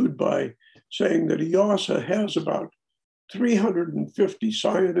conclude by saying that EOSA has about 350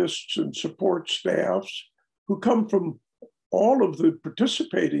 scientists and support staffs who come from all of the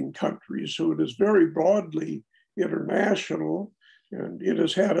participating countries, so it is very broadly international, and it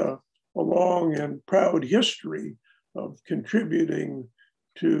has had a long and proud history of contributing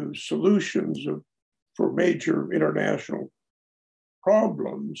to solutions for major international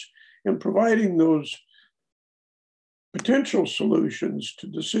problems and providing those potential solutions to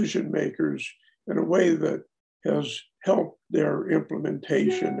decision makers in a way that has helped their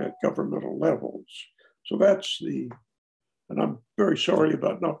implementation at governmental levels. So that's and I'm very sorry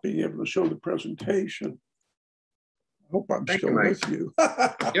about not being able to show the presentation. I hope I'm still with you.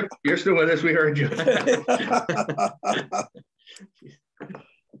 Yep, you're still with us. We heard you.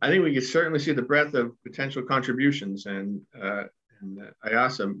 I think we can certainly see the breadth of potential contributions, and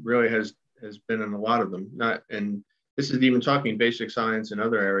IASA really has been in a lot of them. And this is even talking basic science and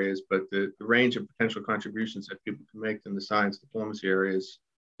other areas, but the range of potential contributions that people can make in the science diplomacy areas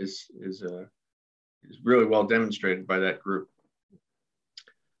is really well demonstrated by that group.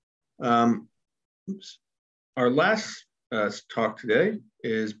 Our last talk today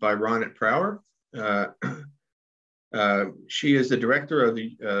is by Ronit Prower. She is the director of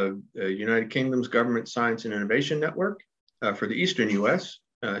the United Kingdom's Government Science and Innovation Network for the Eastern US.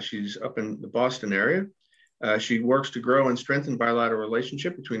 She's up in the Boston area. She works to grow and strengthen bilateral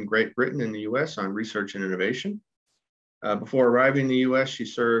relationship between Great Britain and the US on research and innovation. Before arriving in the US, she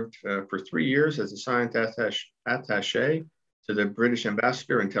served for 3 years as a science attaché to the British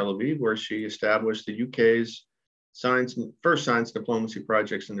ambassador in Tel Aviv, where she established the UK's first science diplomacy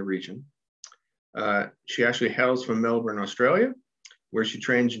projects in the region. She actually hails from Melbourne, Australia, where she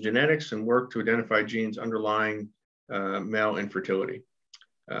trains in genetics and worked to identify genes underlying male infertility.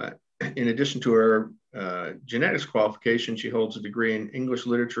 In addition to her genetics qualification, she holds a degree in English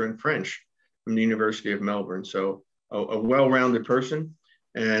literature and French from the University of Melbourne. So a well-rounded person.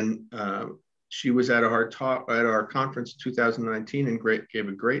 And she was at our conference in 2019 and gave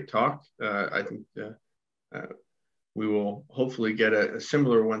a great talk. I think we will hopefully get a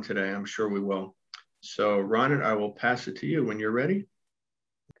similar one today. I'm sure we will. So Ronit, I will pass it to you when you're ready.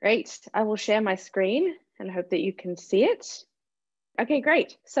 Great. I will share my screen and hope that you can see it. Okay,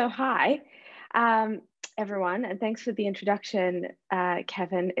 great. So hi, everyone, and thanks for the introduction,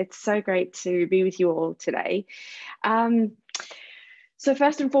 Kevin. It's so great to be with you all today. So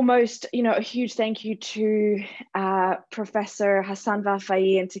first and foremost, a huge thank you to Professor Hassan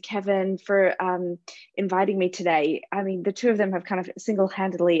Vafai and to Kevin for inviting me today. I mean, the two of them have kind of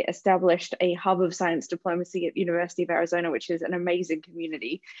single-handedly established a hub of science diplomacy at the University of Arizona, which is an amazing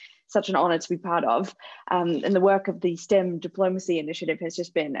community. Such an honor to be part of. And the work of the STEM Diplomacy Initiative has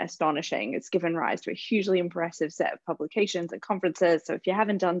just been astonishing. It's given rise to a hugely impressive set of publications and conferences. So if you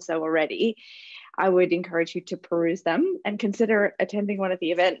haven't done so already, I would encourage you to peruse them and consider attending one of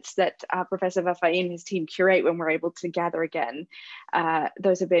the events that Professor Vafai and his team curate when we're able to gather again.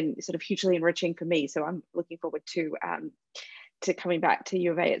 Those have been sort of hugely enriching for me. So I'm looking forward to coming back to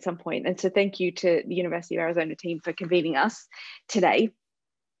U of A at some point. And so thank you to the University of Arizona team for convening us today.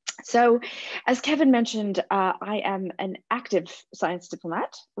 So as Kevin mentioned, I am an active science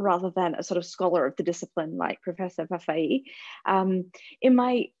diplomat rather than a sort of scholar of the discipline like Professor Vafai. In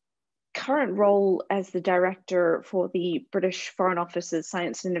my current role as the director for the British Foreign Office's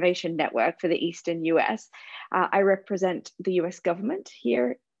Science and Innovation Network for the Eastern US, I represent the US government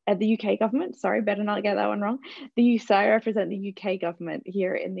here the UK government, sorry, better not get that one wrong. I represent the UK government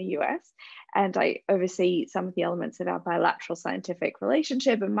here in the US, and I oversee some of the elements of our bilateral scientific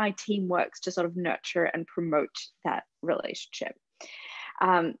relationship, and my team works to sort of nurture and promote that relationship.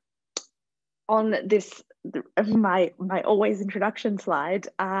 On this, my always introduction slide,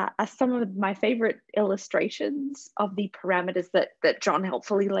 are some of my favorite illustrations of the parameters that John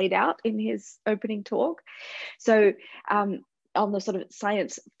helpfully laid out in his opening talk. So on the sort of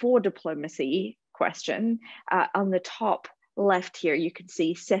science for diplomacy question, on the top left here, you can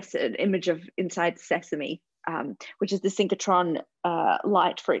see an image of inside Sesame, which is the synchrotron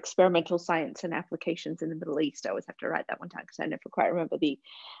light for experimental science and applications in the Middle East. I always have to write that one down because I never quite remember the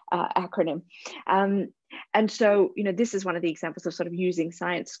acronym. And so, this is one of the examples of sort of using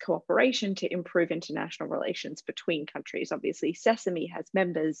science cooperation to improve international relations between countries. Obviously, Sesame has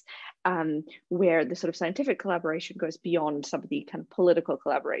members where the sort of scientific collaboration goes beyond some of the kind of political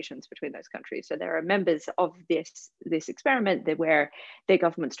collaborations between those countries. So there are members of this experiment where their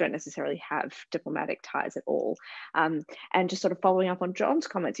governments don't necessarily have diplomatic ties at all. And just sort of following up on John's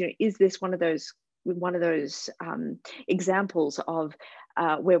comments, is this one of those examples of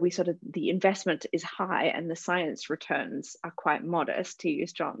where the investment is high and the science returns are quite modest, to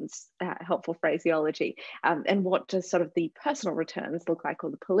use John's helpful phraseology, and what does sort of the personal returns look like,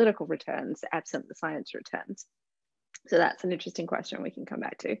 or the political returns absent the science returns? So that's an interesting question we can come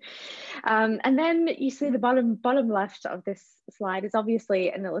back to. And then you see the bottom left of this slide is obviously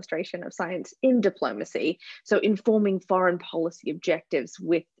an illustration of science in diplomacy. So informing foreign policy objectives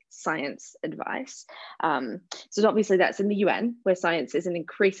with science advice. So obviously that's in the UN, where science is an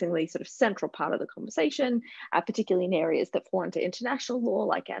increasingly sort of central part of the conversation, particularly in areas that fall into international law,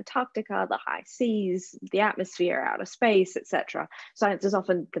 like Antarctica, the high seas, the atmosphere, outer space, etc. Science is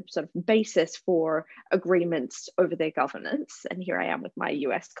often the sort of basis for agreements over their governance. And here I am with my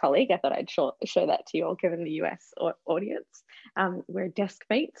US colleague. I thought I'd show that to you all, given the US audience. We're desk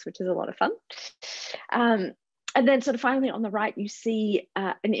mates, which is a lot of fun. And then sort of finally on the right, you see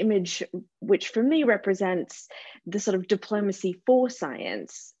an image which for me represents the sort of diplomacy for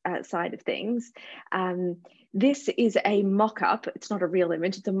science side of things. This is a mock-up. It's not a real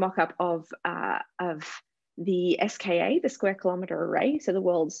image. It's a mock-up of the SKA, the Square Kilometre Array, so the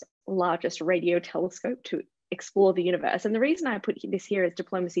world's largest radio telescope to explore the universe. And the reason I put this here as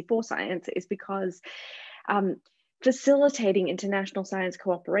diplomacy for science is because facilitating international science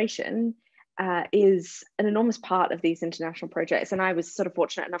cooperation is an enormous part of these international projects. And I was sort of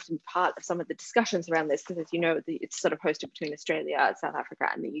fortunate enough to be part of some of the discussions around this, because as you know, it's sort of hosted between Australia, South Africa,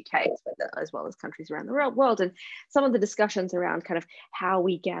 and the UK, as well as countries around the world. And some of the discussions around kind of how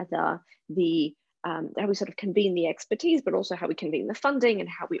we gather how we sort of convene the expertise, but also how we convene the funding, and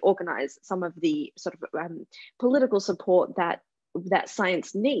how we organize some of the sort of political support that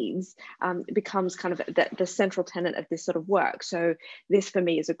science needs becomes kind of the central tenet of this sort of work. So this for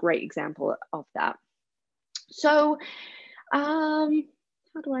me is a great example of that. So how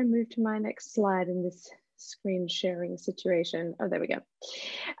do I move to my next slide in this screen sharing situation? Oh, there we go.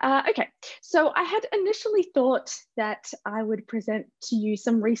 Okay, so I had initially thought that I would present to you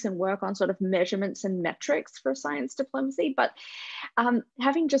some recent work on sort of measurements and metrics for science diplomacy, but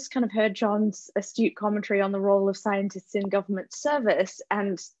having just kind of heard John's astute commentary on the role of scientists in government service,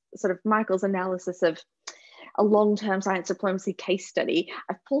 and sort of Michael's analysis of a long-term science diplomacy case study,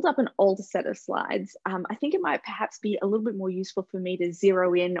 I've pulled up an older set of slides. I think it might perhaps be a little bit more useful for me to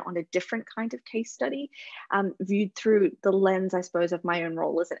zero in on a different kind of case study, viewed through the lens, I suppose, of my own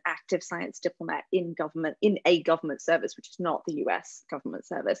role as an active science diplomat in a government service, which is not the US government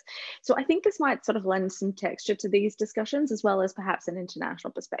service. So I think this might sort of lend some texture to these discussions, as well as perhaps an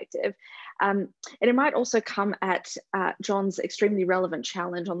international perspective. And it might also come at John's extremely relevant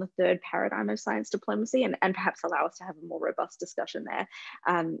challenge on the third paradigm of science diplomacy, and perhaps allow us to have a more robust discussion there.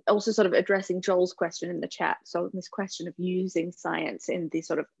 Also sort of addressing Joel's question in the chat. So this question of using science in the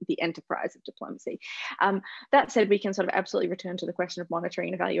sort of the enterprise of diplomacy. That said, we can sort of absolutely return to the question of monitoring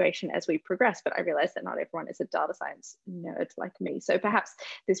and evaluation as we progress, but I realize that not everyone is a data science nerd like me. So perhaps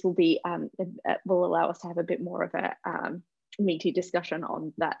this will be, will allow us to have a bit more of a meaty discussion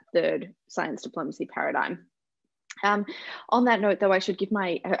on that third science diplomacy paradigm. On that note, though, I should give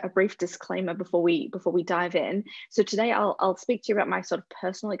a brief disclaimer before we dive in. So today I'll speak to you about my sort of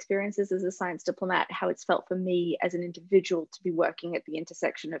personal experiences as a science diplomat, how it's felt for me as an individual to be working at the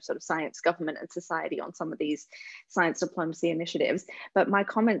intersection of sort of science, government, and society on some of these science diplomacy initiatives. But my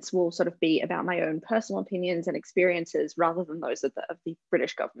comments will sort of be about my own personal opinions and experiences rather than those of the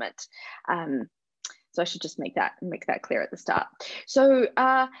British government. So I should just make that clear at the start. So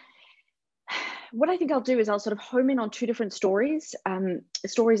what I think I'll do is I'll sort of home in on two different stories,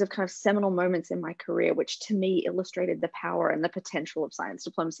 stories of kind of seminal moments in my career, which to me illustrated the power and the potential of science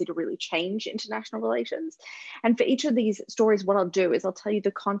diplomacy to really change international relations. And for each of these stories, what I'll do is I'll tell you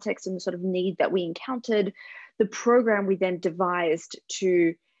the context and the sort of need that we encountered, the program we then devised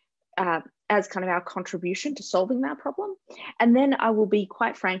to as kind of our contribution to solving that problem. And then I will be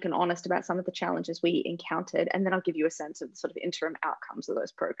quite frank and honest about some of the challenges we encountered. And then I'll give you a sense of the sort of interim outcomes of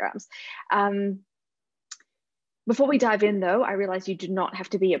those programs. Before we dive in though, I realize you do not have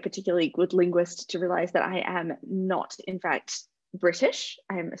to be a particularly good linguist to realize that I am not, in fact, British.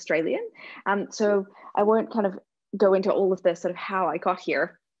 I am Australian. So I won't kind of go into all of the sort of how I got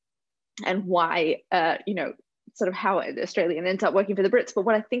here and why, you know, sort of how an Australian ends up working for the Brits. But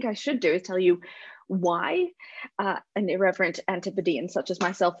what I think I should do is tell you why an irreverent Antipodean such as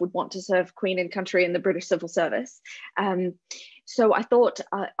myself would want to serve Queen and country in the British civil service. So I thought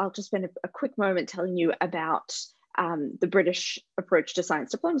I'll just spend a quick moment telling you about the British approach to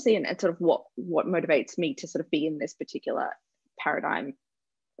science diplomacy and sort of what motivates me to sort of be in this particular paradigm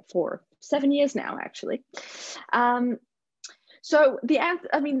for 7 years now, actually. So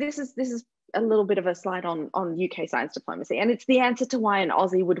I mean, this is a little bit of a slide on UK science diplomacy, and it's the answer to why an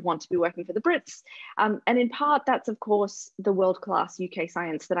Aussie would want to be working for the Brits. And in part, that's of course the world-class UK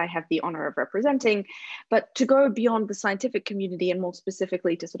science that I have the honor of representing. But to go beyond the scientific community and more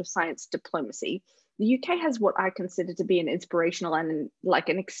specifically to sort of science diplomacy, the UK has what I consider to be an inspirational and like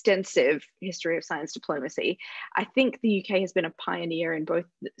an extensive history of science diplomacy. I think the UK has been a pioneer in both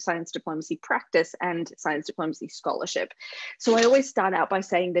science diplomacy practice and science diplomacy scholarship. So I always start out by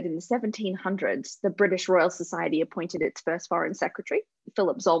saying that in the 1700s, the British Royal Society appointed its first foreign secretary,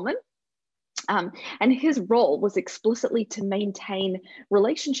 Philip Zollman. And his role was explicitly to maintain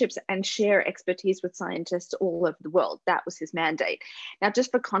relationships and share expertise with scientists all over the world. That was his mandate. Now,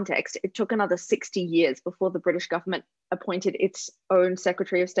 just for context, it took another 60 years before the British government appointed its own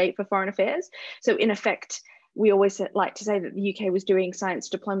Secretary of State for Foreign Affairs. So in effect, we always like to say that the UK was doing science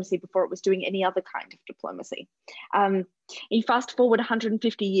diplomacy before it was doing any other kind of diplomacy. You fast forward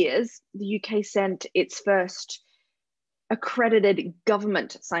 150 years, the UK sent its first accredited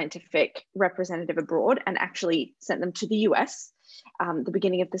government scientific representative abroad and actually sent them to the US, the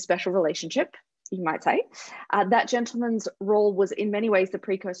beginning of the special relationship, you might say. That gentleman's role was in many ways the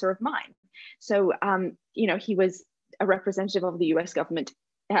precursor of mine. So, you know, he was a representative of the US government,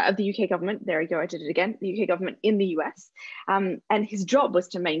 of the UK government, there you go, I did it again, the UK government in the US. And his job was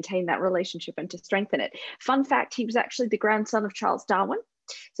to maintain that relationship and to strengthen it. Fun fact, he was actually the grandson of Charles Darwin.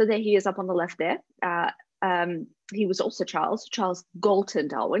 So there he is up on the left there. He was also Charles Galton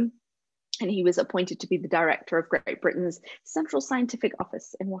Darwin, and he was appointed to be the director of Great Britain's Central Scientific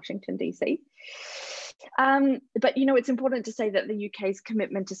Office in Washington, DC. But, you know, it's important to say that the UK's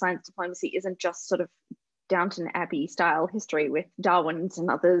commitment to science diplomacy isn't just sort of Downton Abbey style history with Darwin's and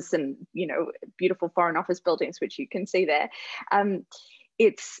others and, you know, beautiful Foreign Office buildings, which you can see there.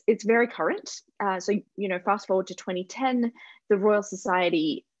 It's very current. So, you know, fast forward to 2010, the Royal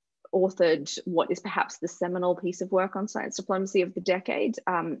Society authored what is perhaps the seminal piece of work on science diplomacy of the decade.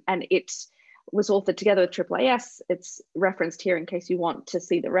 And it was authored together with AAAS. It's referenced here in case you want to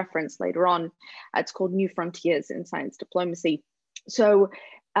see the reference later on. It's called New Frontiers in Science Diplomacy. So,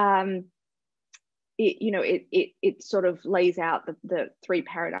 it sort of lays out the three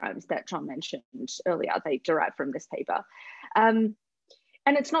paradigms that John mentioned earlier. They derive from this paper.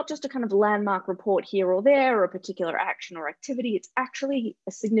 And it's not just a kind of landmark report here or there or a particular action or activity. It's actually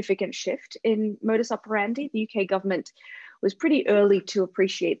a significant shift in modus operandi. The UK government was pretty early to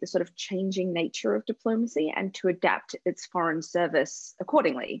appreciate the sort of changing nature of diplomacy and to adapt its foreign service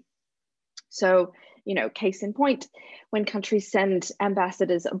accordingly. So, you know, case in point, when countries send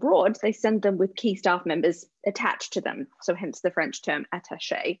ambassadors abroad, they send them with key staff members attached to them. So hence the French term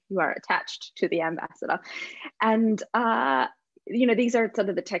attaché, you are attached to the ambassador. And, you know, these are sort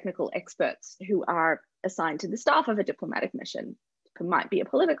of the technical experts who are assigned to the staff of a diplomatic mission. It might be a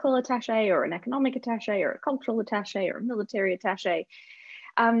political attaché or an economic attaché or a cultural attaché or a military attaché.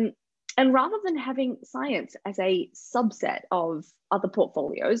 And rather than having science as a subset of other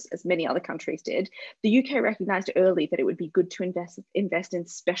portfolios, as many other countries did, the UK recognized early that it would be good to invest in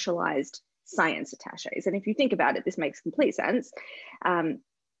specialized science attachés. And if you think about it, this makes complete sense. And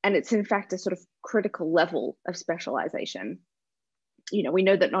it's in fact a sort of critical level of specialization. You know, we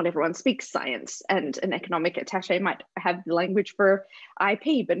know that not everyone speaks science, and an economic attaché might have the language for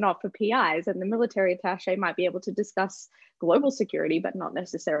IP, but not for PIs. And the military attaché might be able to discuss global security, but not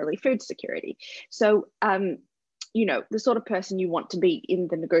necessarily food security. So you know, the sort of person you want to be in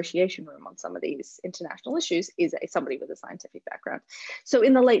the negotiation room on some of these international issues is somebody with a scientific background. So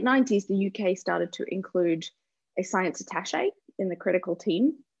in the late 90s, the UK started to include a science attaché in the critical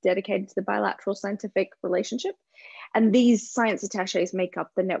team dedicated to the bilateral scientific relationship. And these science attachés make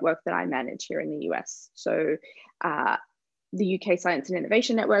up the network that I manage here in the US. So the UK Science and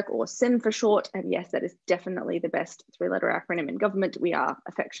Innovation Network, or SIN for short, and yes, that is definitely the best three-letter acronym in government. We are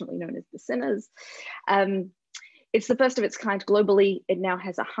affectionately known as the Sinners. It's the first of its kind globally. It now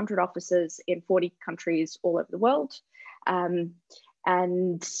has 100 offices in 40 countries all over the world. I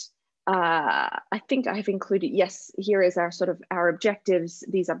think I've included, yes, here is our objectives.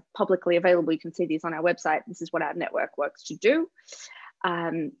 These are publicly available. You can see these on our website. This is what our network works to do.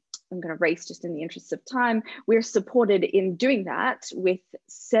 I'm going to race just in the interest of time. We're supported in doing that with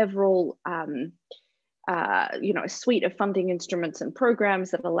several, you know, a suite of funding instruments and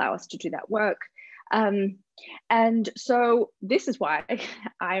programs that allow us to do that work. And so this is why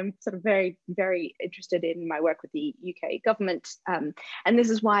I'm sort of very, very interested in my work with the UK government. And this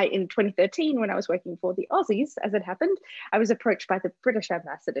is why in 2013, when I was working for the Aussies, as it happened, I was approached by the British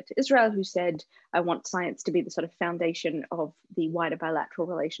ambassador to Israel, who said, I want science to be the sort of foundation of the wider bilateral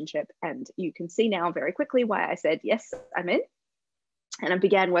relationship. And you can see now very quickly why I said, yes, I'm in. And I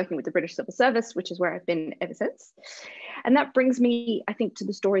began working with the British Civil Service, which is where I've been ever since. And that brings me, I think, to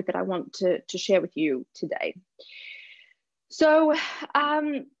the story that I want to share with you today. So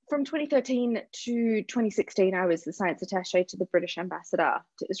from 2013 to 2016, I was the science attaché to the British ambassador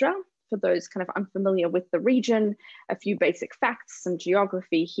to Israel. For those kind of unfamiliar with the region, a few basic facts, some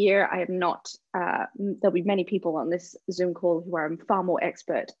geography here. I am not, there'll be many people on this Zoom call who are far more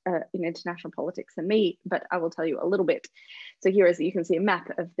expert in international politics than me, but I will tell you a little bit. So here is, you can see a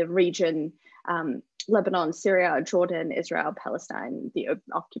map of the region, Lebanon, Syria, Jordan, Israel, Palestine, the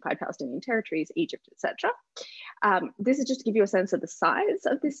occupied Palestinian territories, Egypt, etc. This is just to give you a sense of the size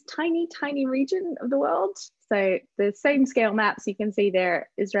of this tiny, tiny region of the world. So the same scale maps you can see there,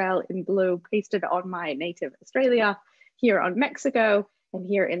 Israel in blue, pasted on my native Australia, here on Mexico, and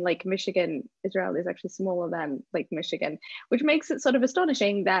here in Lake Michigan. Israel is actually smaller than Lake Michigan, which makes it sort of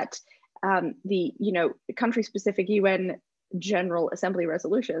astonishing that the country-specific UN General Assembly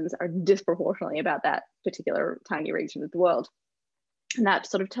resolutions are disproportionately about that particular tiny region of the world. And that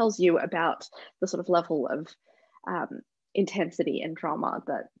sort of tells you about the sort of level of intensity and drama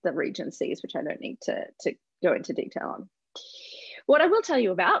that the region sees, which I don't need to go into detail on. What I will tell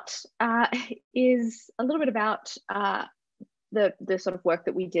you about is a little bit about the sort of work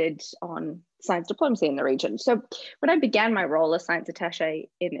that we did on science diplomacy in the region. So when I began my role as science attaché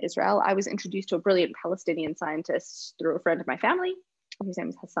in Israel, I was introduced to a brilliant Palestinian scientist through a friend of my family, whose name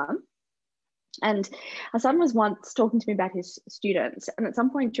is Hassan. And Hassan was once talking to me about his students. And at some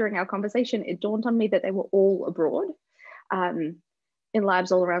point during our conversation, it dawned on me that they were all abroad in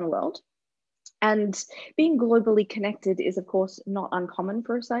labs all around the world. And being globally connected is, of course, not uncommon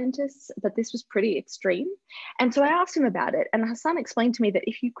for scientists, but this was pretty extreme. And so I asked him about it. And Hassan explained to me that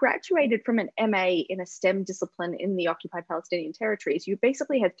if you graduated from an MA in a STEM discipline in the occupied Palestinian territories, you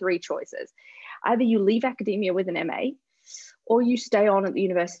basically had three choices. Either you leave academia with an MA, or you stay on at the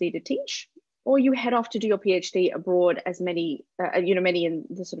university to teach, or you head off to do your PhD abroad, as many in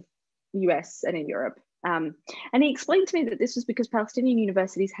the sort of US and in Europe. And he explained to me that this was because Palestinian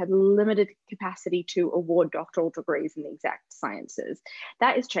universities had limited capacity to award doctoral degrees in the exact sciences.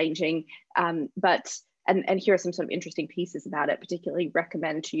 That is changing, and here are some sort of interesting pieces about it. Particularly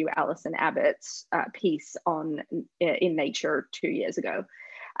recommend to you Alison Abbott's piece on in Nature 2 years ago.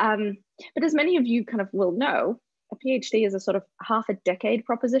 But as many of you kind of will know, a PhD is a sort of half a decade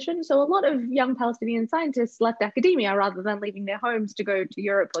proposition. So a lot of young Palestinian scientists left academia rather than leaving their homes to go to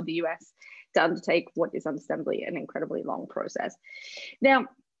Europe or the US to undertake what is understandably an incredibly long process. Now,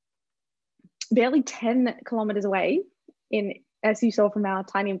 barely 10 kilometers away, as you saw from our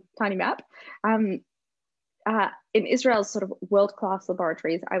tiny map, in Israel's sort of world-class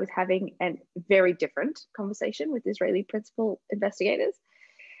laboratories, I was having a very different conversation with Israeli principal investigators.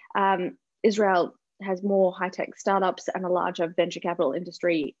 Israel has more high-tech startups and a larger venture capital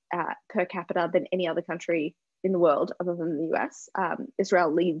industry per capita than any other country in the world other than the US.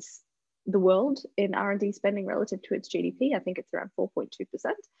 Israel leads the world in R&D spending relative to its GDP. I think it's around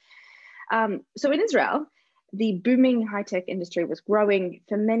 4.2%. So in Israel, the booming high-tech industry was growing.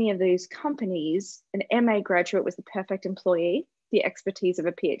 For many of these companies, an MA graduate was the perfect employee. The expertise of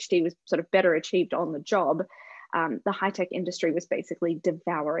a PhD was sort of better achieved on the job. The high-tech industry was basically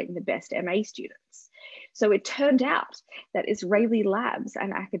devouring the best MA students. So it turned out that Israeli labs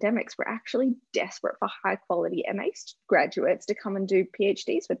and academics were actually desperate for high-quality MA graduates to come and do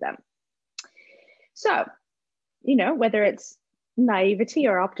PhDs with them. So you know, whether it's naivety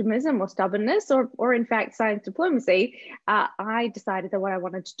or optimism or stubbornness or in fact science diplomacy, I decided that what I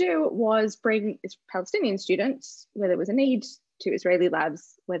wanted to do was bring Palestinian students where there was a need to Israeli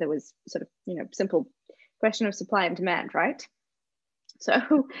labs where there was sort of, you know, simple question of supply and demand, right?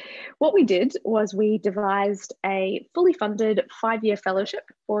 So what we did was we devised a fully funded 5-year fellowship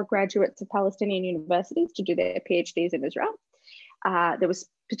for graduates of Palestinian universities to do their PhDs in Israel. There was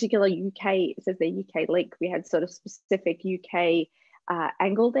particular UK, it says the UK link. We had sort of specific UK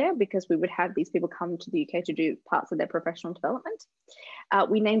angle there because we would have these people come to the UK to do parts of their professional development.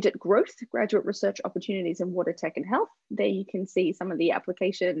 We named it Growth, Graduate Research Opportunities in Water Tech and Health. There you can see some of the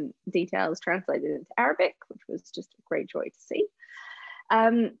application details translated into Arabic, which was just a great joy to see.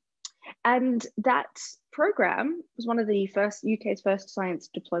 And that program was one of the UK's first science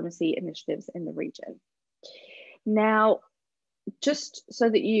diplomacy initiatives in the region. Now, just so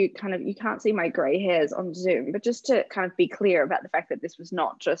that you can't see my gray hairs on Zoom, but just to kind of be clear about the fact that this was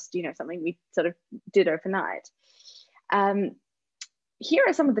not just, you know, something we sort of did overnight. Here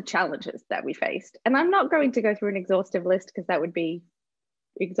are some of the challenges that we faced. And I'm not going to go through an exhaustive list because that would be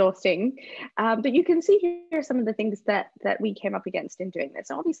exhausting, but you can see here some of the things that we came up against in doing this.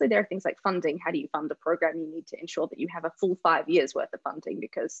 So obviously there are things like funding. How do you fund a program? You need to ensure that you have a full 5 years worth of funding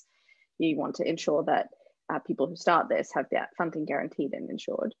because you want to ensure that people who start this have that funding guaranteed and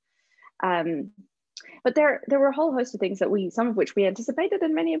insured. But there were a whole host of things that some of which we anticipated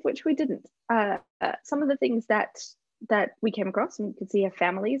and many of which we didn't. Some of the things that we came across, and you can see, are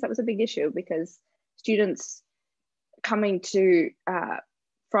families. That was a big issue because students coming to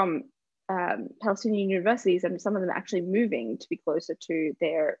from Palestinian universities and some of them actually moving to be closer to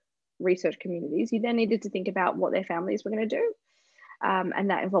their research communities, you then needed to think about what their families were going to do. And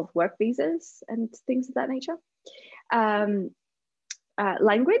that involved work visas and things of that nature.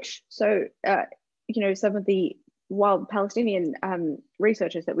 Language. So, you know, some of the wild Palestinian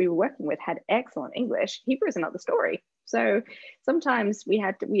researchers that we were working with had excellent English. Hebrew is another story. So sometimes we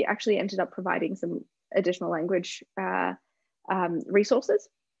actually ended up providing some additional language resources.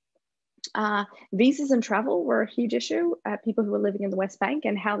 Visas and travel were a huge issue. People who were living in the West Bank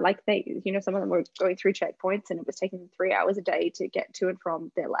and how, like, you know, some of them were going through checkpoints and it was taking them 3 hours a day to get to and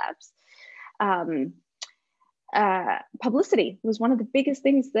from their labs. Publicity was one of the biggest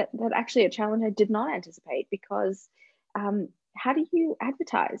things that actually a challenge I did not anticipate, because how do you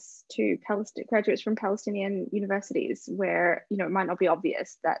advertise to graduates from Palestinian universities where, you know, it might not be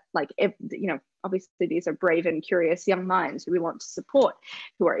obvious that, like, you know, obviously these are brave and curious young minds who we want to support,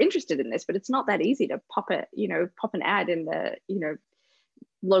 who are interested in this, but it's not that easy to pop an ad in the, you know,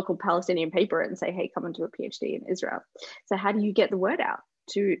 local Palestinian paper and say, hey, come and do a PhD in Israel. So how do you get the word out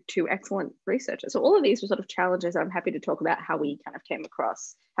to excellent researchers? So all of these were sort of challenges. I'm happy to talk about how we kind of came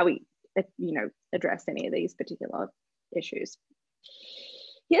across, how we, you know, addressed any of these particular issues.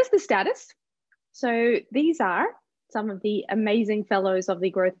 Here's the status. So these are some of the amazing fellows of the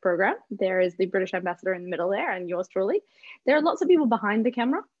growth program. There is the British ambassador in the middle there and yours truly. There are lots of people behind the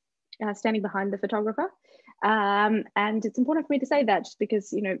camera, standing behind the photographer. And it's important for me to say that just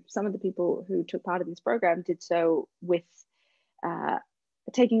because, you know, some of the people who took part in this program did so with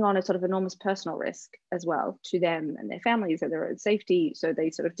taking on a sort of enormous personal risk as well to them and their families and their own safety. So they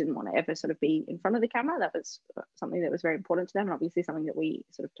sort of didn't want to ever sort of be in front of the camera. That was something that was very important to them, and obviously something that we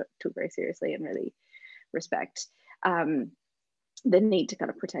sort of took very seriously and really respect. The need to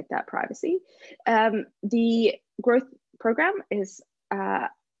kind of protect that privacy. The growth program is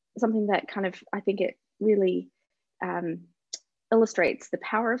something that kind of, I think it really illustrates the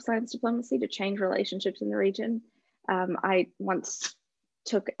power of science diplomacy to change relationships in the region. I once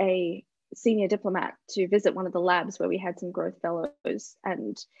took a senior diplomat to visit one of the labs where we had some growth fellows,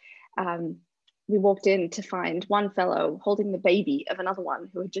 and we walked in to find one fellow holding the baby of another one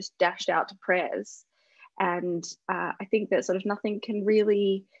who had just dashed out to prayers. And I think that sort of nothing can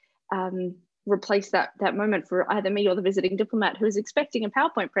really replace that moment for either me or the visiting diplomat who was expecting a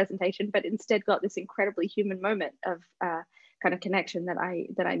PowerPoint presentation, but instead got this incredibly human moment of kind of connection that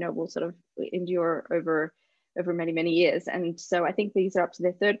I know will sort of endure over many, many years. And so I think these are up to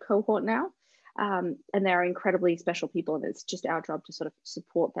their third cohort now. And they're incredibly special people, and it's just our job to sort of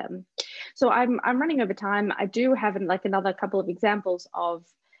support them. So I'm running over time. I do have another couple of examples of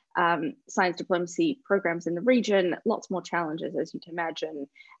science diplomacy programs in the region, lots more challenges as you can imagine,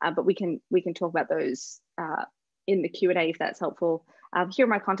 but we can talk about those in the Q&A if that's helpful. Here are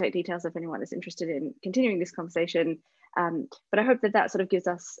my contact details if anyone is interested in continuing this conversation. But I hope that sort of gives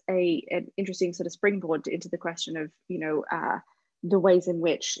us an interesting sort of springboard into the question of, you know, the ways in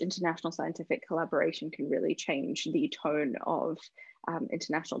which international scientific collaboration can really change the tone of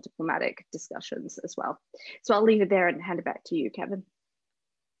international diplomatic discussions as well. So I'll leave it there and hand it back to you, Kevin.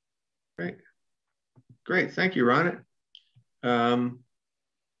 Great, thank you, Ron. John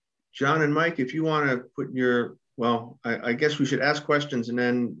and Mike, if you want to put your, well, I guess we should ask questions and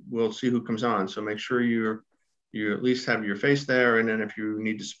then we'll see who comes on. So make sure you at least have your face there, and then if you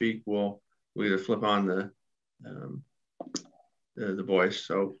need to speak, we'll either flip on the voice.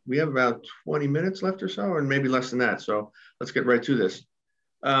 So we have about 20 minutes left or so, and maybe less than that. So let's get right to this.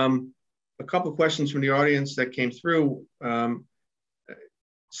 A couple of questions from the audience that came through,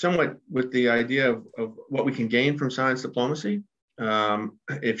 somewhat with the idea of what we can gain from science diplomacy.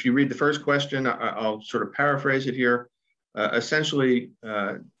 If you read the first question, I'll sort of paraphrase it here. Essentially,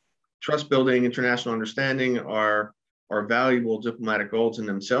 trust building, international understanding are valuable diplomatic goals in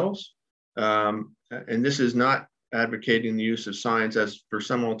themselves. And this is not advocating the use of science as for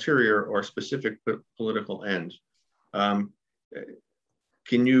some ulterior or specific political end.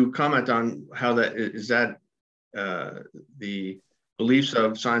 Can you comment on how that is that the beliefs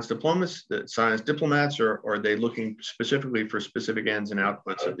of science diplomats, science diplomats, or are they looking specifically for specific ends and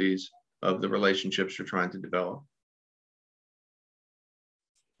outputs of the relationships you're trying to develop?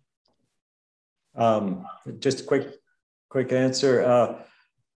 Just a quick answer.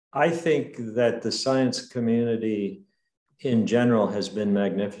 I think that the science community in general has been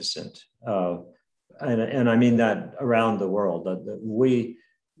magnificent. And I mean that around the world.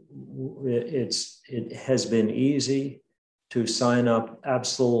 It has been easy to sign up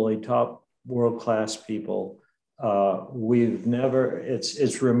absolutely top world-class people.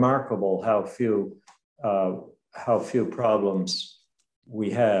 It's remarkable how few problems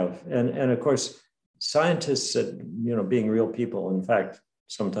we have. And of course, scientists, being real people, in fact,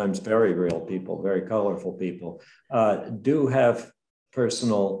 sometimes very real people, very colorful people, do have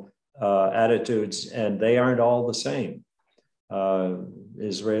personal attitudes, and they aren't all the same.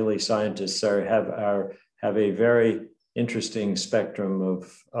 Israeli scientists have a very interesting spectrum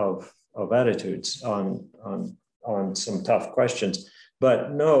of attitudes on some tough questions.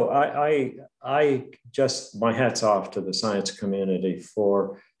 But no, I just, my hat's off to the science community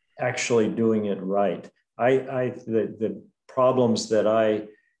for actually doing it right. The problems that I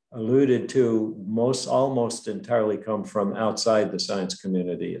alluded to almost entirely come from outside the science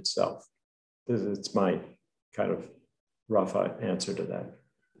community itself. It's my kind of rough answer to that.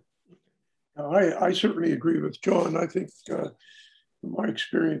 I certainly agree with John. I think my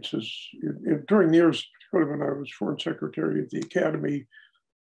experiences during the years, particularly when I was foreign secretary of the Academy,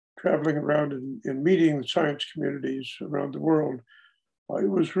 traveling around and meeting the science communities around the world, it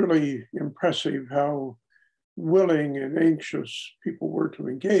was really impressive how willing and anxious people were to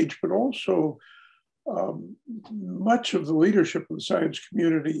engage, but also much of the leadership of the science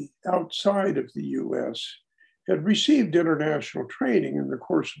community outside of the US had received international training in the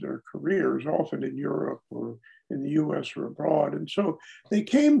course of their careers, often in Europe or in the US or abroad. And so they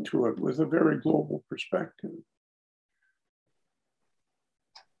came to it with a very global perspective.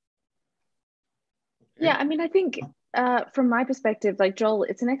 Yeah, I mean, I think from my perspective, like Joel,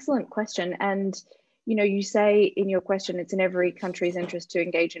 it's an excellent question. And, you say in your question, it's in every country's interest to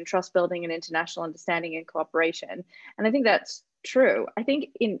engage in trust building and international understanding and cooperation. And I think that's true. I think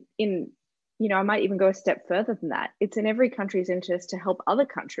I might even go a step further than that. It's in every country's interest to help other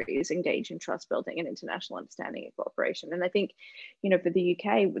countries engage in trust building and international understanding and cooperation. And I think, for the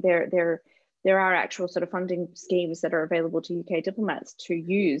UK, there are actual sort of funding schemes that are available to UK diplomats to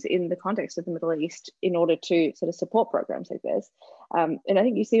use in the context of the Middle East in order to sort of support programs like this. And I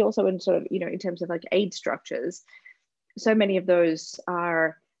think you see also in sort of, in terms of like aid structures, so many of those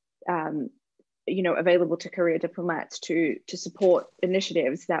are, available to career diplomats to support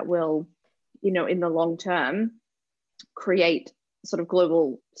initiatives that will, in the long term, create sort of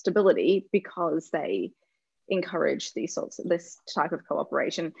global stability because they encourage this type of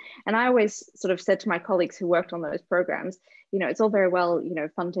cooperation. And I always sort of said to my colleagues who worked on those programs, it's all very well,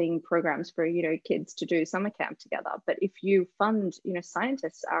 funding programs for, kids to do summer camp together. But if you fund,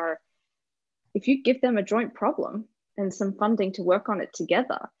 scientists if you give them a joint problem and some funding to work on it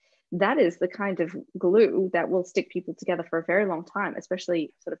together, that is the kind of glue that will stick people together for a very long time,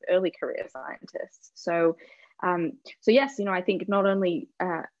 especially sort of early career scientists. So, yes, I think not only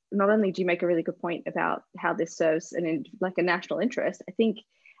do you make a really good point about how this serves a national interest, I think,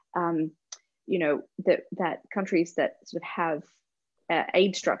 that countries that sort of have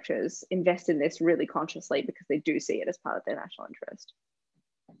aid structures invest in this really consciously because they do see it as part of their national interest.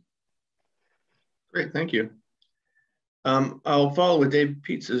 Great, thank you. I'll follow with Dave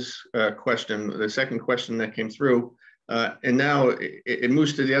Pietz's question, the second question that came through, and now it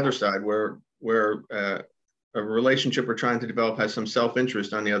moves to the other side where a relationship we're trying to develop has some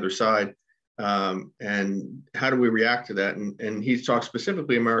self-interest on the other side. And how do we react to that? And he talks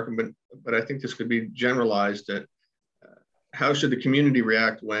specifically American, but I think this could be generalized that how should the community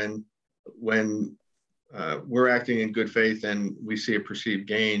react when we're acting in good faith and we see a perceived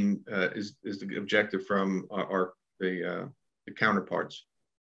gain is the objective from the counterparts.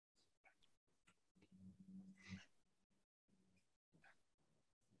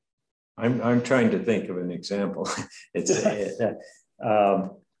 I'm trying to think of an example. It's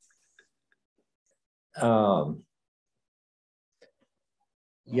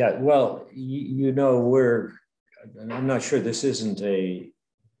yeah, well, you know, I'm not sure this isn't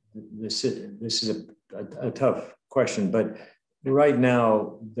this is a tough question, but right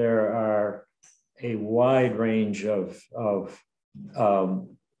now there are a wide range of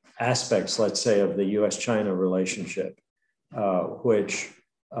aspects, let's say, of the U.S.-China relationship,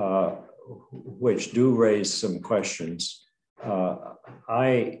 which do raise some questions.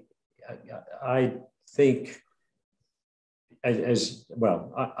 I think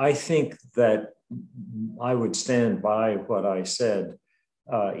I think that I would stand by what I said,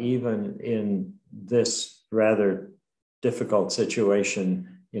 even in this rather difficult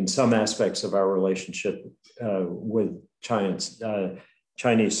situation in some aspects of our relationship with Chinese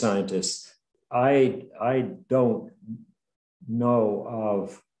scientists. I don't know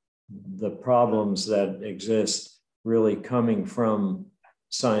of the problems that exist really coming from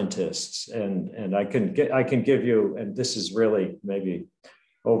scientists, and I can give you, and this is really maybe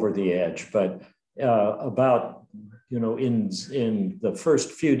over the edge, but about, you know, in the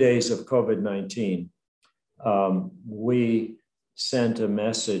first few days of COVID-19, we sent a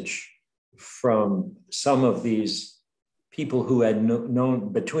message from some of these people who had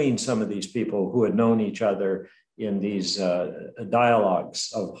known, between some of these people who had known each other in these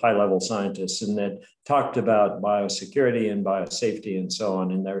dialogues of high-level scientists, and that talked about biosecurity and biosafety and so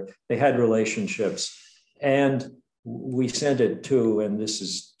on. And they had relationships. And we sent it to, and this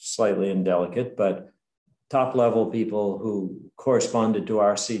is slightly indelicate, but top-level people who corresponded to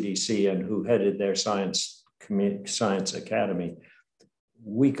our CDC and who headed their science academy.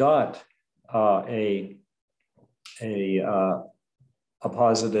 We got a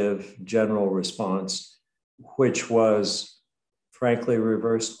positive general response, which was frankly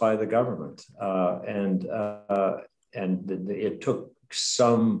reversed by the government, and it took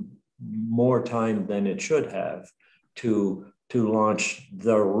some more time than it should have to launch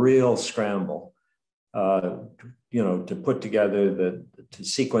the real scramble, you know, to put together to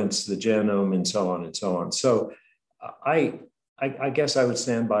sequence the genome and so on and so on. So I guess I would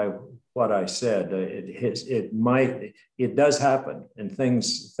stand by what I said. It does happen, and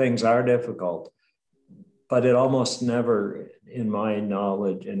things are difficult, but it almost never, in my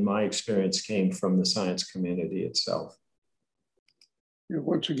knowledge, in my experience, came from the science community itself.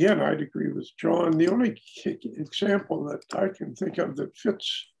 Once again, I'd agree with John. The only example that I can think of that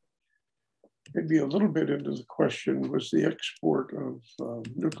fits maybe a little bit into the question was the export of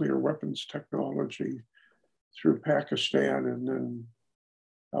nuclear weapons technology through Pakistan and then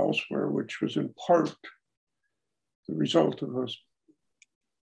elsewhere, which was in part the result of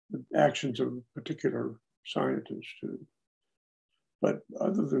the actions of a particular scientist too. But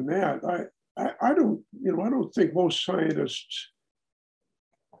other than that, I don't think most scientists.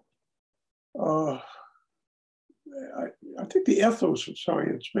 I think the ethos of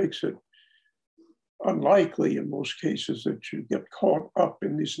science makes it unlikely in most cases that you get caught up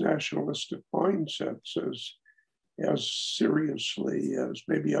in these nationalistic mindsets as seriously as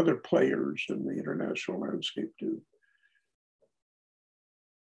maybe other players in the international landscape do.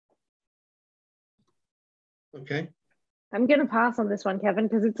 Okay. I'm going to pass on this one, Kevin,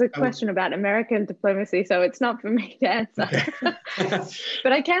 because it's a question about American diplomacy, so it's not for me to answer. Okay.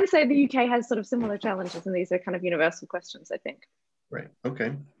 But I can say the UK has sort of similar challenges, and these are kind of universal questions, I think. Right.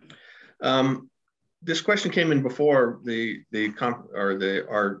 Okay. This question came in before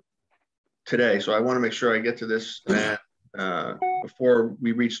our today, so I want to make sure I get to this before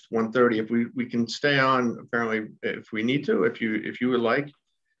we reach 1:30. If we can stay on, apparently, if we need to, if you would like,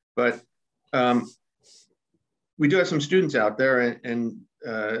 but. We do have some students out there and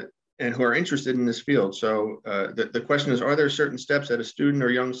who are interested in this field. So the question is, are there certain steps that a student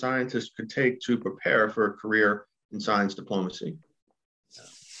or young scientist could take to prepare for a career in science diplomacy?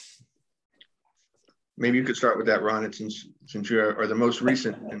 Maybe you could start with that, Ron, since you are the most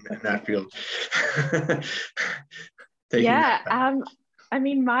recent in that field. Yeah. I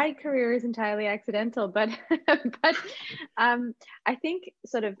mean, my career is entirely accidental, but I think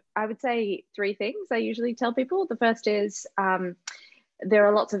I would say three things I usually tell people. The first is there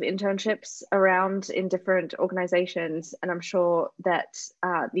are lots of internships around in different organizations, and I'm sure that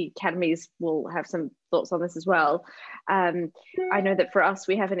the academies will have some thoughts on this as well. I know that for us,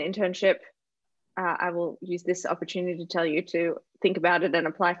 we have an internship. I will use this opportunity to tell you to think about it and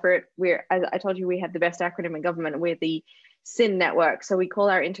apply for it. As I told you, we have the best acronym in government. We're the SIN network. So we call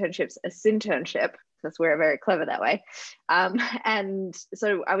our internships a SINternship, because we're very clever that way. And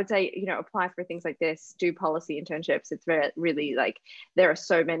so I would say, apply for things like this, do policy internships. It's really like, there are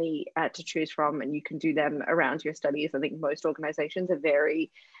so many to choose from, and you can do them around your studies. I think most organizations are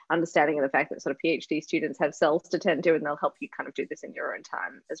very understanding of the fact that sort of PhD students have cells to tend to, and they'll help you kind of do this in your own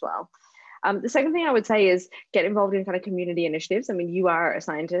time as well. The second thing I would say is get involved in kind of community initiatives. I mean, you are a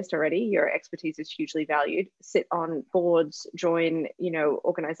scientist already, your expertise is hugely valued. Sit on boards, join,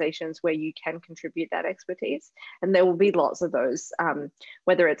 organizations where you can contribute that expertise. And there will be lots of those,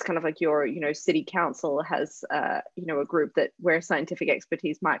 whether it's kind of like your, city council has, a group where scientific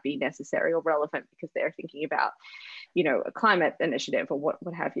expertise might be necessary or relevant because they're thinking about, a climate initiative or what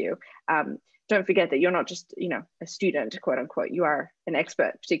have you. Don't forget that you're not just, a student, quote unquote, you are an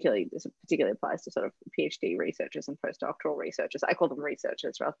expert, this particularly applies to sort of PhD researchers and postdoctoral researchers. I call them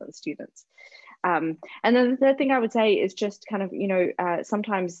researchers rather than students. And then the third thing I would say is just kind of,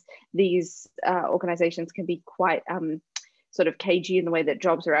 sometimes these organizations can be quite sort of cagey in the way that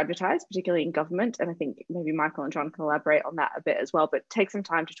jobs are advertised, particularly in government. And I think maybe Michael and John can elaborate on that a bit as well, but take some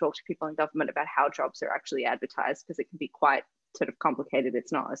time to talk to people in government about how jobs are actually advertised, because it can be quite sort of complicated.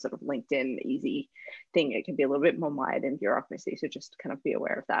 It's not a sort of LinkedIn easy thing. It can be a little bit more mired in bureaucracy. So just kind of be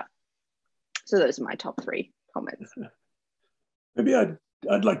aware of that. So those are my top 3 comments. Maybe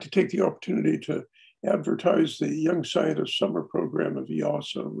I'd like to take the opportunity to advertise the Young Scientist Summer Program of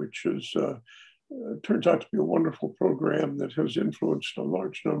EASA, which is turns out to be a wonderful program that has influenced a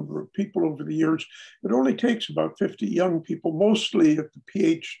large number of people over the years. It only takes about 50 young people, mostly at the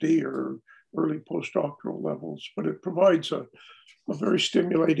PhD or early postdoctoral levels, but it provides a very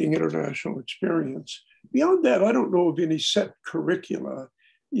stimulating international experience. Beyond that, I don't know of any set curricula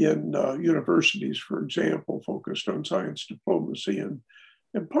in universities, for example, focused on science diplomacy.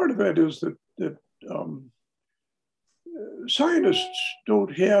 And part of that is that scientists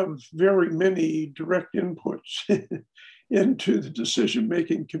don't have very many direct inputs into the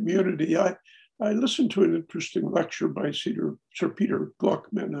decision-making community. I listened to an interesting lecture by Sir Peter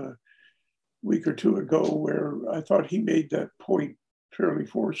Gluckman a week or 2 ago, where I thought he made that point fairly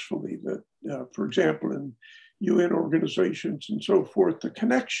forcefully, that, for example, in UN organizations and so forth, the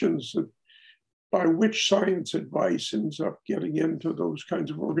connections by which science advice ends up getting into those kinds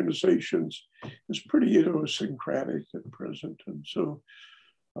of organizations is pretty idiosyncratic at present. And so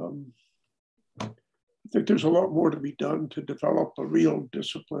I think there's a lot more to be done to develop a real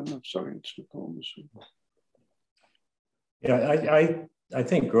discipline of science diplomacy. Yeah, I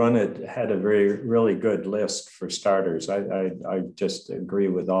think Ron had a really good list for starters. I just agree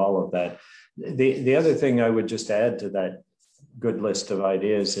with all of that. The other thing I would just add to that good list of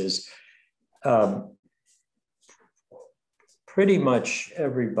ideas is pretty much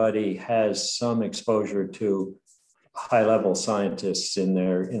everybody has some exposure to high-level scientists in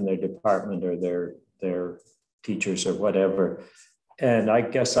their department or their teachers or whatever. And I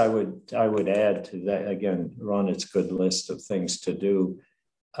guess I would add to that, again, Ron, it's a good list of things to do.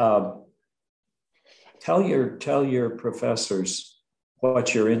 Tell your professors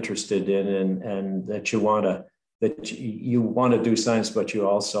what you're interested in, and that you want to do science, but you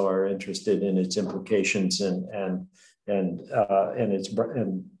also are interested in its implications and its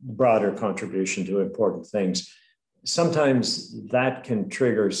broader contribution to important things. Sometimes that can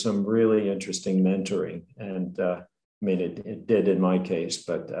trigger some really interesting mentoring, and I mean, it did in my case,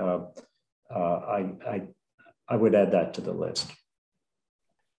 but I would add that to the list.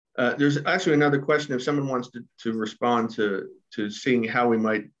 There's actually another question. If someone wants to respond to seeing how we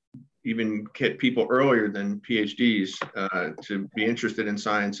might even get people earlier than PhDs to be interested in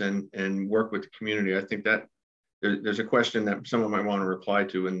science and work with the community, I think that there's a question that someone might want to reply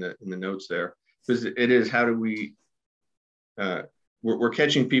to in the notes there, because it is, how do we we're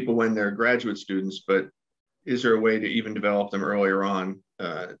catching people when they're graduate students, but is there a way to even develop them earlier on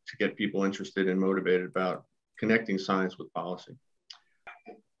to get people interested and motivated about connecting science with policy?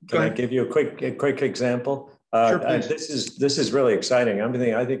 Can I give you a quick example? Sure, this is really exciting.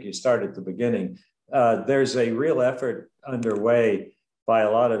 I think you start at the beginning. There's a real effort underway by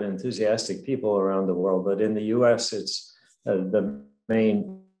a lot of enthusiastic people around the world, but in the US, it's the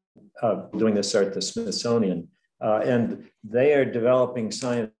main doing this at the Smithsonian. And they are developing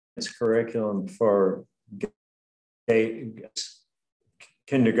science curriculum for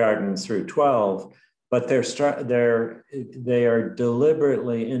kindergarten through 12 but they are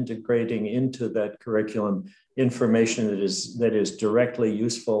deliberately integrating into that curriculum information that is directly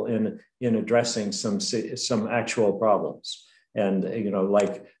useful in addressing some actual problems. And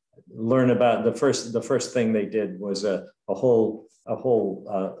like learn about the first thing they did was a whole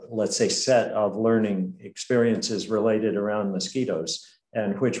let's say set of learning experiences related around mosquitoes,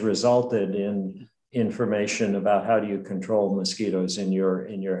 and which resulted in information about how do you control mosquitoes in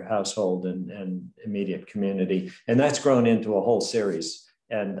your household and immediate community. And that's grown into a whole series.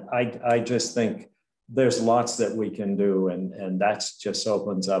 And I just think there's lots that we can do, and that's just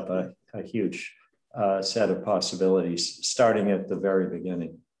opens up a huge set of possibilities starting at the very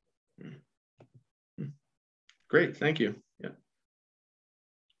beginning. Great, thank you. Yeah.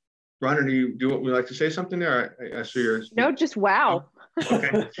 Rhonda, would you like to say something there? I see your... No, just wow.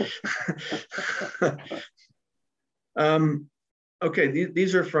 Okay. Okay,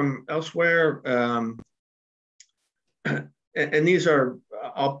 these are from elsewhere. And these are,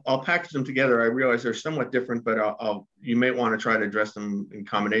 I'll package them together. I realize they're somewhat different, but you may want to try to address them in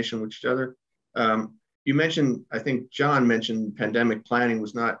combination with each other. You mentioned, I think John mentioned pandemic planning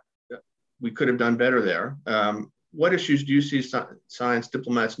was not, we could have done better there. What issues do you see science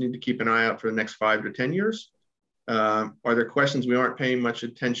diplomats need to keep an eye out for the next 5 to 10 years? Are there questions we aren't paying much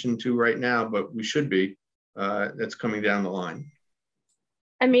attention to right now, but we should be, that's coming down the line?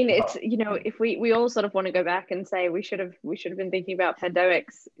 I mean, it's, if we all sort of want to go back and say we should have been thinking about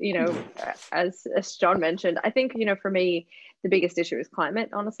pandemics, as John mentioned. I think, for me, the biggest issue is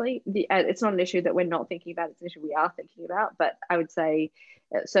climate, honestly. It's not an issue that we're not thinking about, it's an issue we are thinking about. But I would say,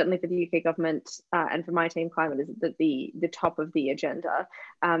 certainly for the UK government and for my team, climate is at the top of the agenda.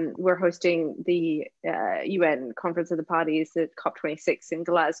 We're hosting the UN Conference of the Parties at COP26 in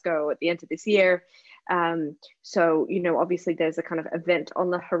Glasgow at the end of this year. So, obviously there's a kind of event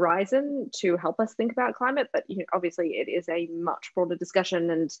on the horizon to help us think about climate, but obviously it is a much broader discussion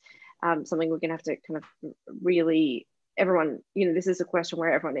and something we're going to have to kind of really, everyone, this is a question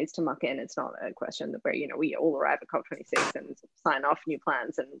where everyone needs to muck in. It's not a question that where, we all arrive at COP26 and sign off new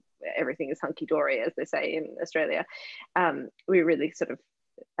plans and everything is hunky-dory, as they say in Australia. We really sort of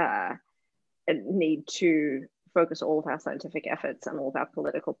need to focus all of our scientific efforts and all of our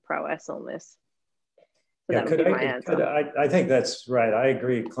political prowess on this. So yeah, that would be my answer. I think that's right. I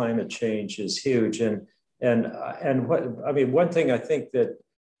agree. Climate change is huge, and one thing I think that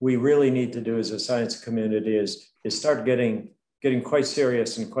we really need to do as a science community is start getting quite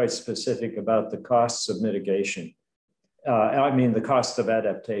serious and quite specific about the costs of mitigation. The cost of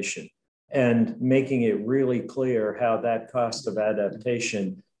adaptation, and making it really clear how that cost of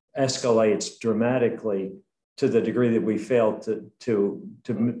adaptation escalates dramatically to the degree that we fail to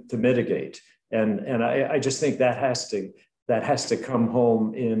mitigate. And I just think that has to come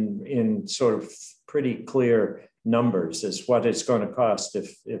home in sort of pretty clear numbers as what it's going to cost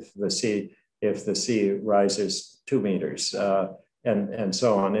if the sea rises 2 meters and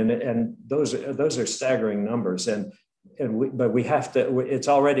so on. And those are staggering numbers. But we have to. It's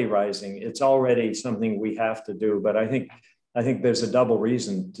already rising. It's already something we have to do. But I think there's a double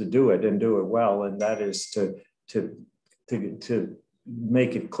reason to do it and do it well, and that is to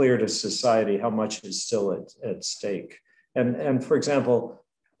make it clear to society how much is still at stake. And for example,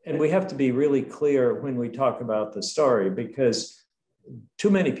 and we have to be really clear when we talk about the story, because too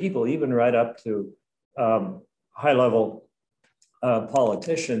many people, even right up to high-level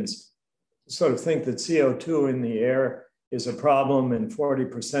politicians, sort of think that CO2 in the air is a problem and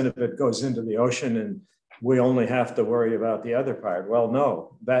 40% of it goes into the ocean and we only have to worry about the other part. Well,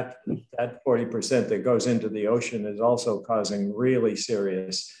 no, that 40% that goes into the ocean is also causing really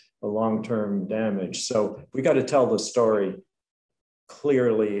serious long-term damage. So we got to tell the story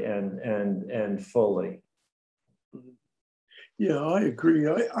clearly and fully. Yeah, I agree.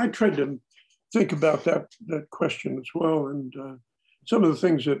 I tried to think about that question as well. And some of the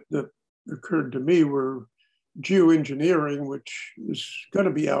things that occurred to me were geoengineering, which is going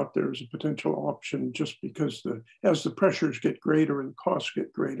to be out there as a potential option just because as the pressures get greater and costs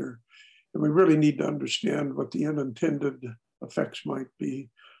get greater. And we really need to understand what the unintended effects might be.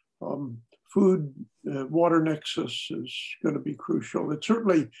 Food, water nexus is going to be crucial. It's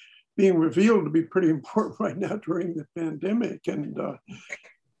certainly being revealed to be pretty important right now during the pandemic, and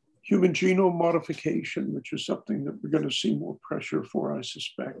human genome modification, which is something that we're going to see more pressure for, I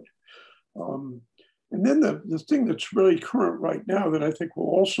suspect. And then the thing that's really current right now that I think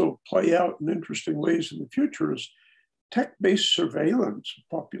will also play out in interesting ways in the future is tech-based surveillance of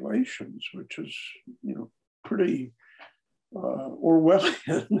populations, which is, pretty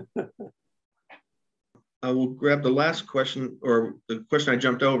Orwellian. I will grab the last question, or the question I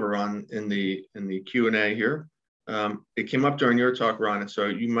jumped over on in the Q&A here. It came up during your talk, Ron, and so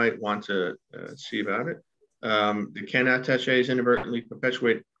you might want to see about it. Can attaches inadvertently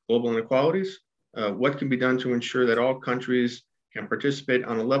perpetuate global inequalities? What can be done to ensure that all countries can participate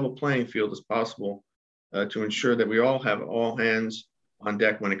on a level playing field as possible to ensure that we all have all hands on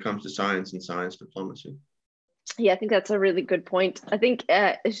deck when it comes to science and science diplomacy? Yeah, I think that's a really good point. I think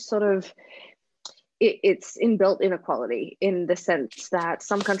it's sort of, it's inbuilt inequality in the sense that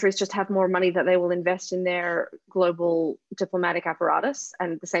some countries just have more money that they will invest in their global diplomatic apparatus,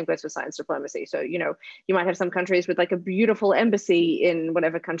 and the same goes for science diplomacy. So, you know, you might have some countries with like a beautiful embassy in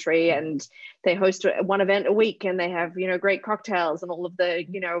whatever country, and they host one event a week, and they have, you know, great cocktails, and all of the,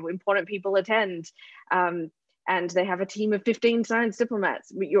 you know, important people attend, and they have a team of 15 science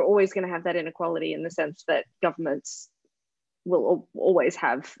diplomats. But you're always going to have that inequality in the sense that governments will always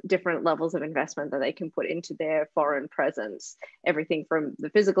have different levels of investment that they can put into their foreign presence, everything from the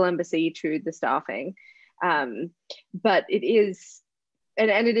physical embassy to the staffing. But it is,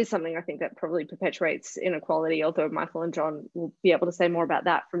 and it is something I think that probably perpetuates inequality, although Michael and John will be able to say more about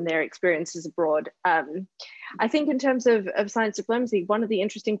that from their experiences abroad. I think in terms of science diplomacy, one of the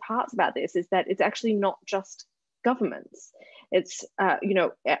interesting parts about this is that it's actually not just governments. It's, you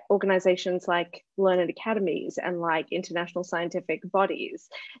know, organizations like learned academies and like international scientific bodies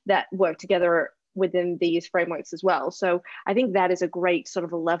that work together within these frameworks as well. So I think that is a great sort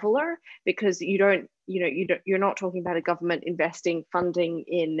of a leveler, because you don't, you know, you're not talking about a government investing funding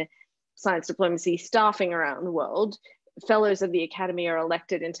in science diplomacy staffing around the world. Fellows of the academy are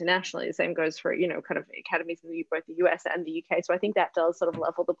elected internationally. The same goes for, you know, kind of academies in both the US and the UK. So I think that does sort of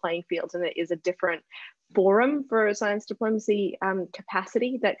level the playing field, and it is a different forum for science diplomacy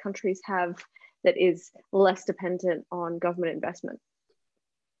capacity that countries have that is less dependent on government investment.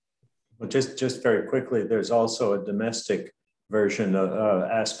 Well, just very quickly, there's also a domestic version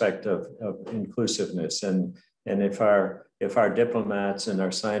aspect of inclusiveness, and if our diplomats and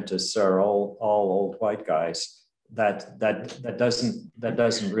our scientists are all old white guys, that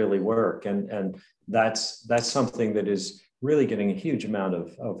doesn't really work, and that's something that is really getting a huge amount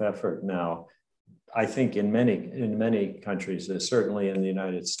of effort now, I think, in many countries, certainly in the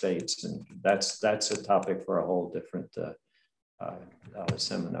United States, and that's a topic for a whole different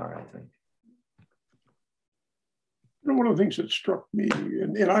seminar, I think. You know, one of the things that struck me,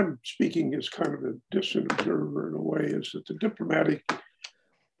 and I'm speaking as kind of a distant observer in a way, is that the diplomatic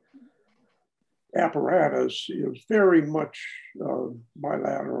apparatus is very much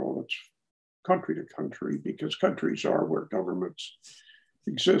bilateral. It's country to country, because countries are where governments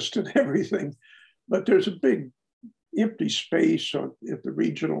exist and everything. But there's a big empty space at the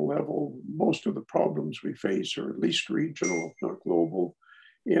regional level. Most of the problems we face are at least regional, if not global.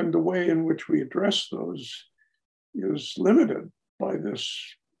 And the way in which we address those is limited by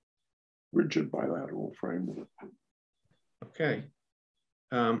this rigid bilateral framework. Okay.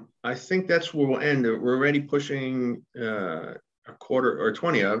 I think that's where we'll end. We're already pushing a quarter or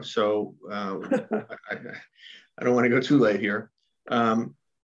 20 of, so I don't want to go too late here.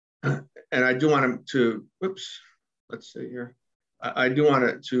 And I do want to, whoops, let's see here. I do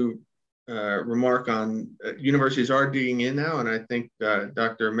want to remark on universities are digging in now, and I think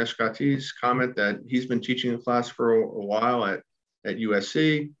Dr. Meshkati's comment that he's been teaching a class for a while at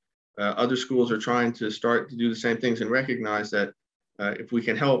USC. Other schools are trying to start to do the same things and recognize that if we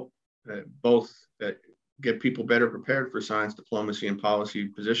can help both get people better prepared for science diplomacy and policy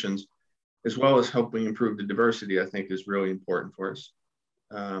positions, as well as helping improve the diversity, I think is really important for us.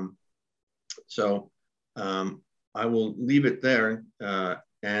 So I will leave it there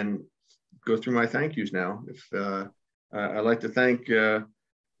and go through my thank yous now. I'd like to thank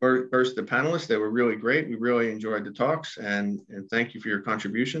first the panelists. They were really great. We really enjoyed the talks, and thank you for your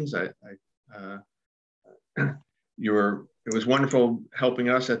contributions. It was wonderful helping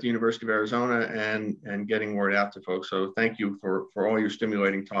us at the University of Arizona and getting word out to folks. So thank you for all your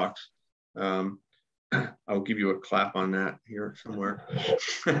stimulating talks. I'll give you a clap on that here somewhere.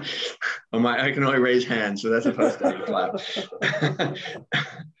 I can only raise hands, so that's supposed to be a clap.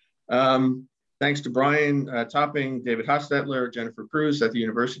 Thanks to Brian Topping, David Hostetler, Jennifer Cruz at the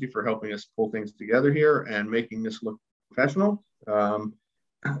university for helping us pull things together here and making this look professional.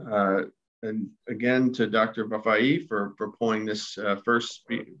 And again, to Dr. Bafai for pulling this first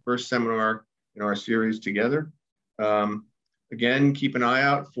seminar in our series together. Again, keep an eye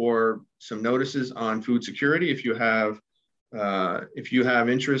out for some notices on food security. If you have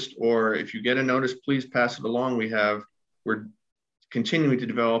interest, or if you get a notice, please pass it along. We're continuing to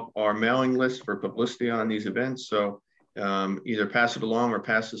develop our mailing list for publicity on these events. So either pass it along or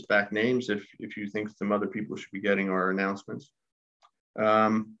pass us back names if you think some other people should be getting our announcements.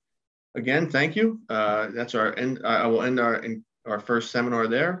 Again, thank you. That's our end. I will end our first seminar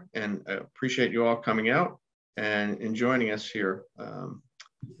there, and I appreciate you all coming out and joining us here.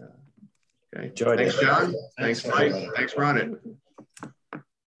 Okay. Thanks, John. Thanks, Mike. Thanks, Ronit.